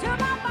quit until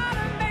my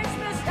body makes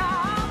me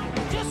stop.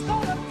 Just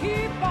gonna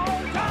keep on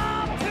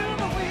driving till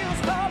the wheels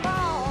come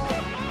off.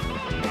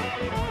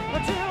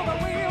 Until the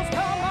wheels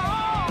come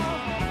off.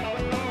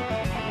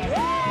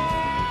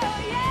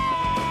 Yeah, yeah.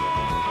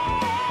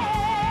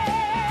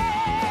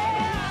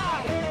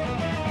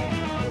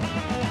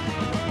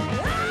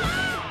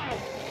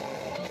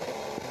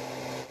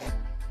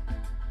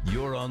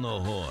 You're on the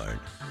Horn,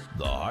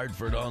 the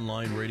Hartford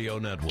Online Radio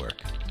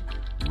Network.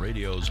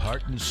 Radio's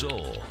heart and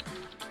soul.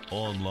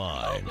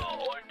 Online.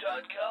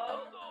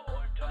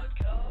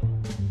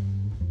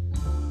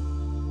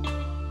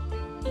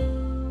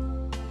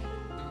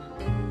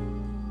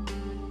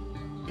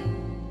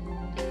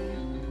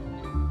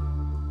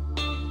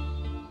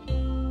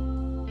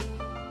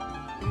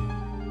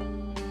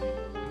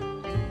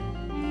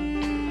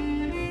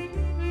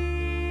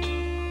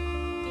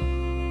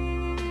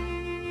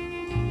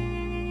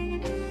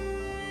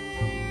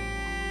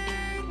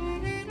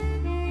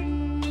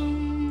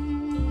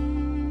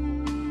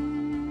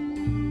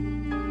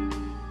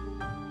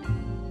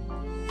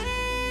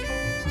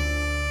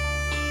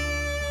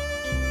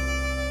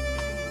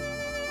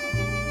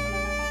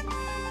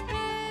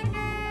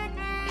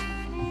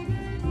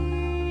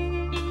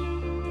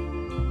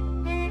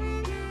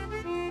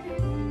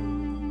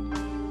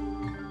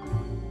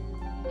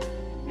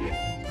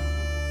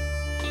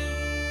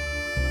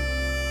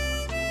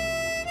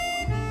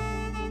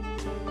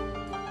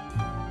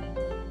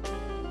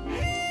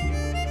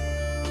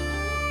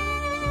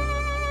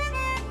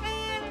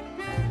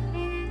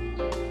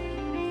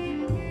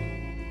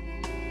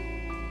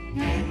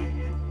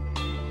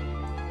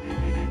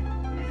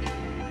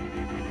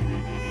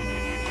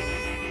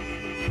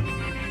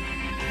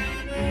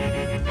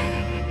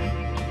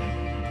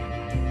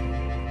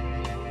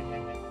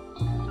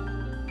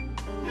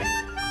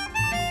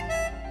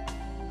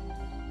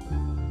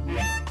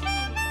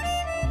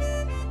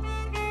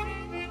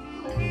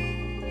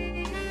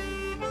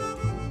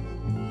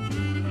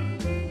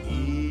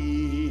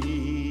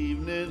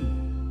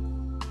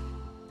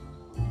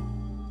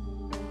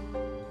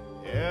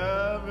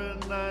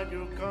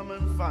 come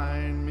and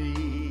find me.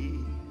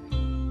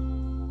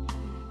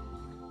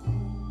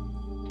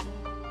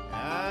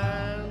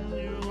 And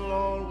you'll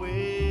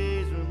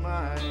always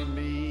remind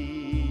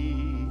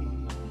me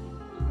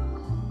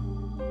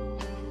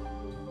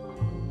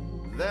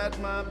that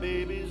my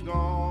baby's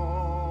gone.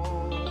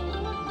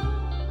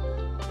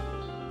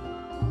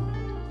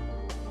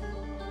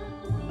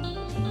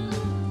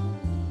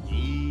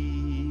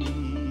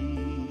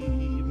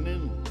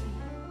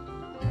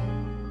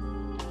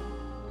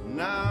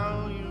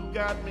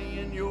 got me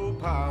in your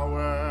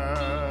power.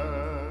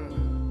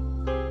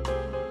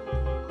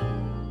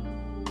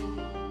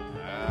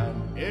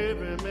 And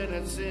every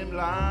minute seemed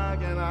like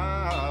an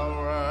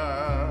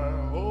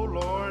hour. Oh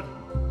Lord,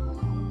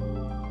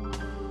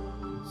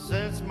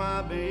 since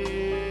my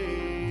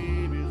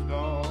baby's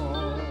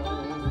gone.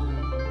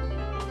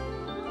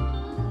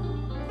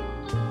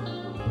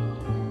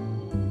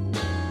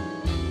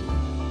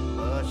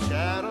 A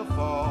shadow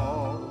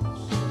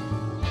falls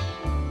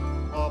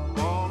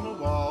upon the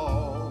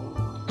wall,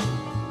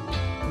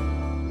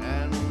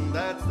 and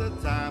that's the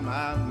time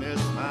I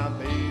miss my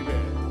baby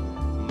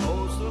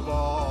most of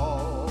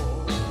all.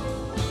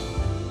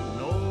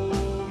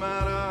 No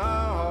matter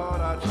how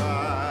hard I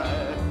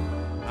try,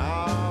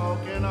 how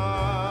can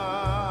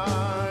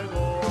I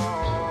go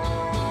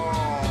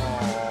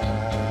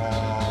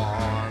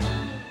on?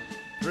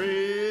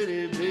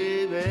 Pretty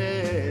baby,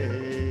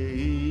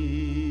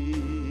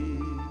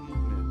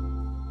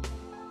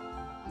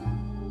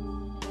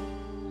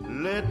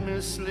 let me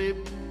sleep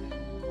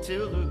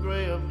till the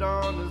gray of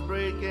dawn is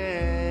breaking.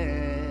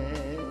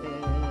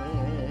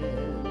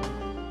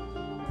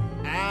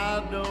 I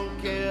don't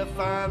care if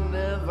I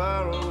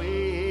never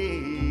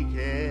awaken.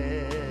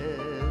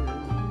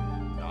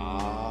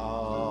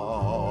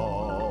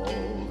 Now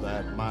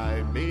that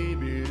my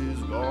baby's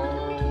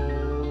gone.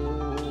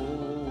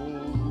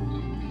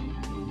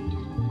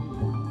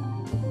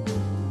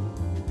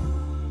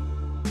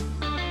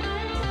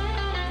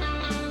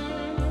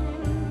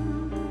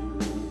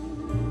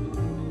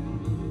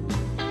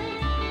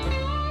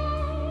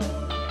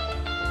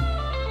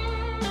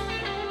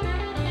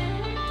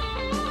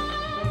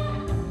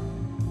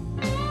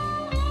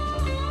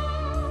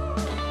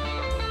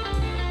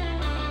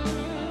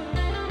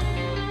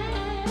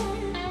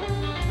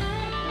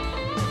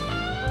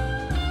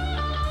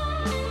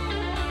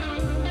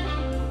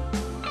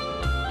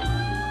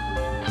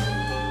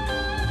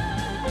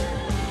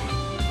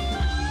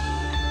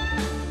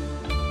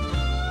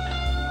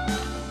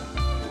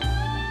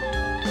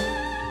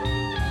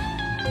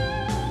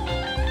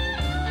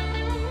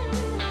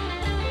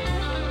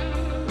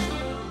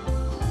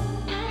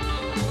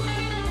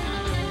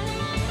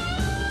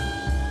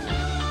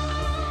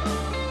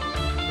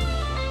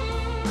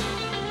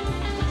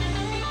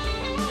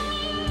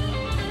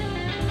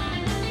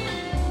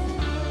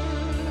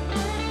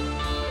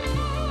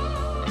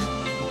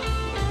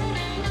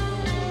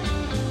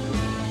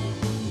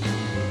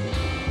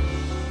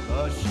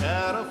 A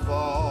shadow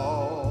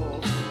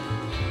falls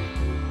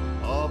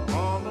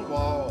upon the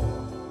wall,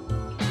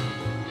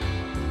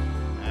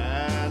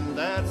 and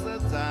that's the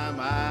time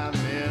I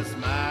miss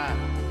my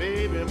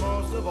baby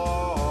most of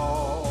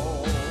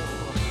all.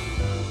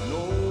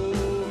 No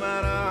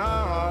matter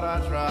how hard I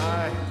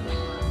try,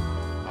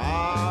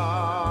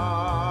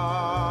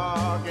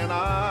 how can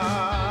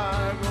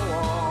I go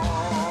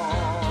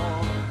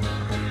on?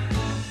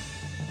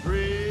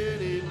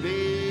 Pretty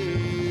baby,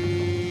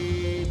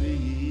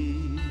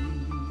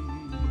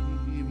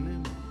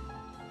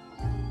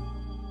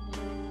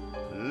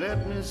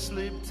 let me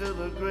sleep till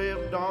the gray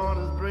of dawn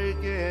is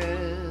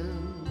breaking.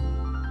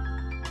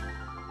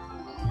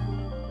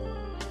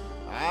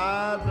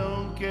 I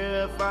don't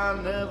care if I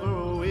never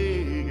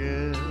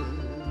awaken.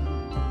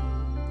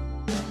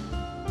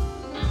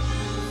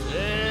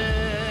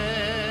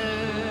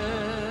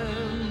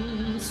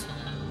 Since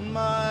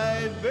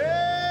my baby's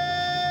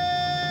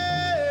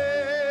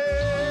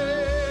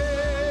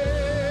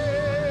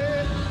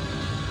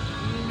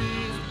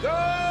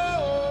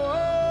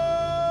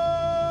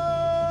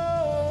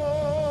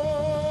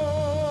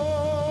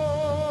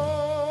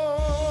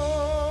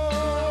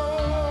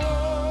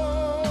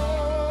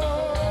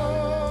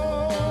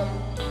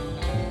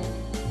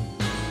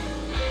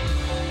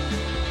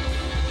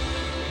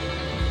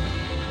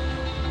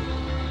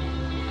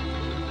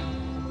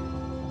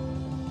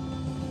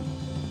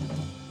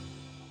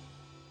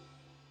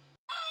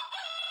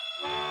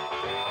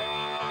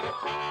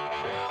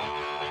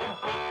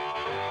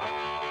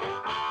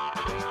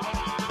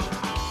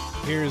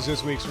Here's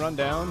this week's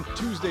rundown.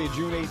 Tuesday,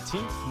 June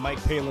 18th,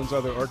 Mike Palin's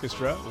Other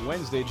Orchestra.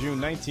 Wednesday, June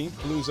 19th,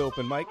 Blues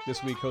Open Mic,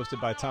 this week hosted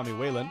by Tommy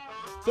Whalen.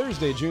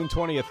 Thursday, June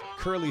 20th,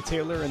 Curly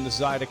Taylor and the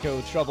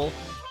Zydeco Trouble.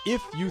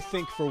 If you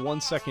think for 1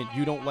 second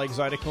you don't like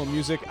Zydeco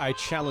music, I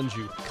challenge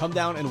you. Come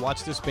down and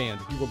watch this band.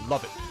 You will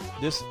love it.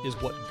 This is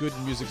what good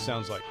music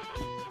sounds like.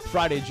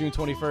 Friday, June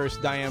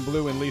 21st, Diane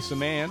Blue and Lisa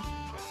Mann.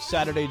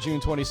 Saturday,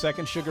 June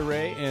 22nd, Sugar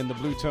Ray and the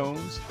Blue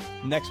Tones.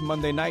 Next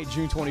Monday night,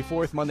 June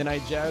 24th, Monday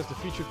Night Jazz. The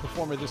featured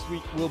performer this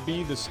week will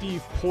be the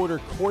Steve Porter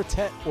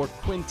Quartet or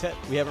Quintet.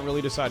 We haven't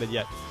really decided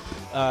yet.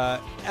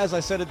 As I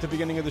said at the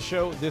beginning of the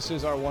show, this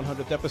is our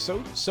 100th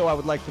episode, so I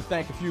would like to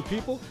thank a few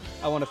people.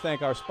 I want to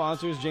thank our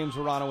sponsors, James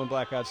Verano and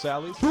Black-Eyed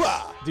Sally's.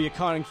 Hooah! The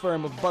accounting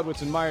firm of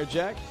Budwitz and Meyer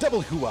Jack.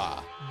 Double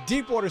hooah!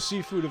 Deepwater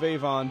Seafood of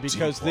Avon,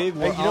 because Deepwater. they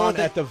were Hey, you know on what?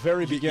 at the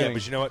very beginning. Yeah,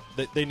 but you know what?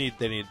 They need.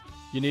 You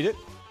need it?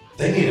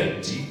 They need a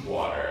deep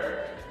water.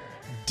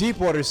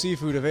 Deepwater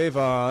Seafood of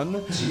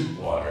Avon. Deep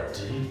water.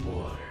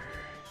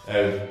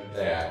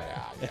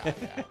 Yeah.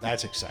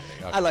 That's exciting.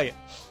 Okay. I like it.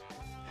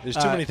 There's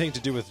too many things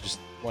to do with just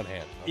one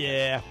hand.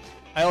 Okay. Yeah.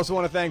 I also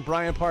want to thank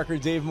Brian Parker,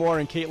 Dave Moore,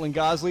 and Caitlin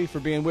Gosley for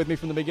being with me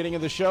from the beginning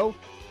of the show,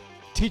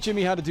 teaching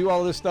me how to do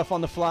all of this stuff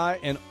on the fly,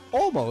 and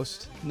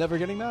almost never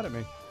getting mad at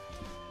me.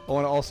 I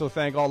want to also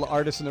thank all the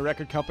artists and the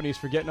record companies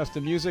for getting us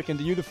the music, and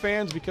to you, the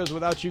fans, because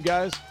without you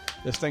guys,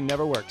 this thing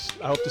never works.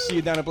 I hope to see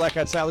you down at Black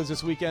Hat Sally's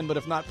this weekend, but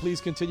if not,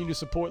 please continue to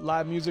support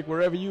live music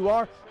wherever you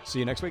are. See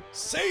you next week.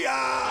 See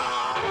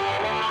ya!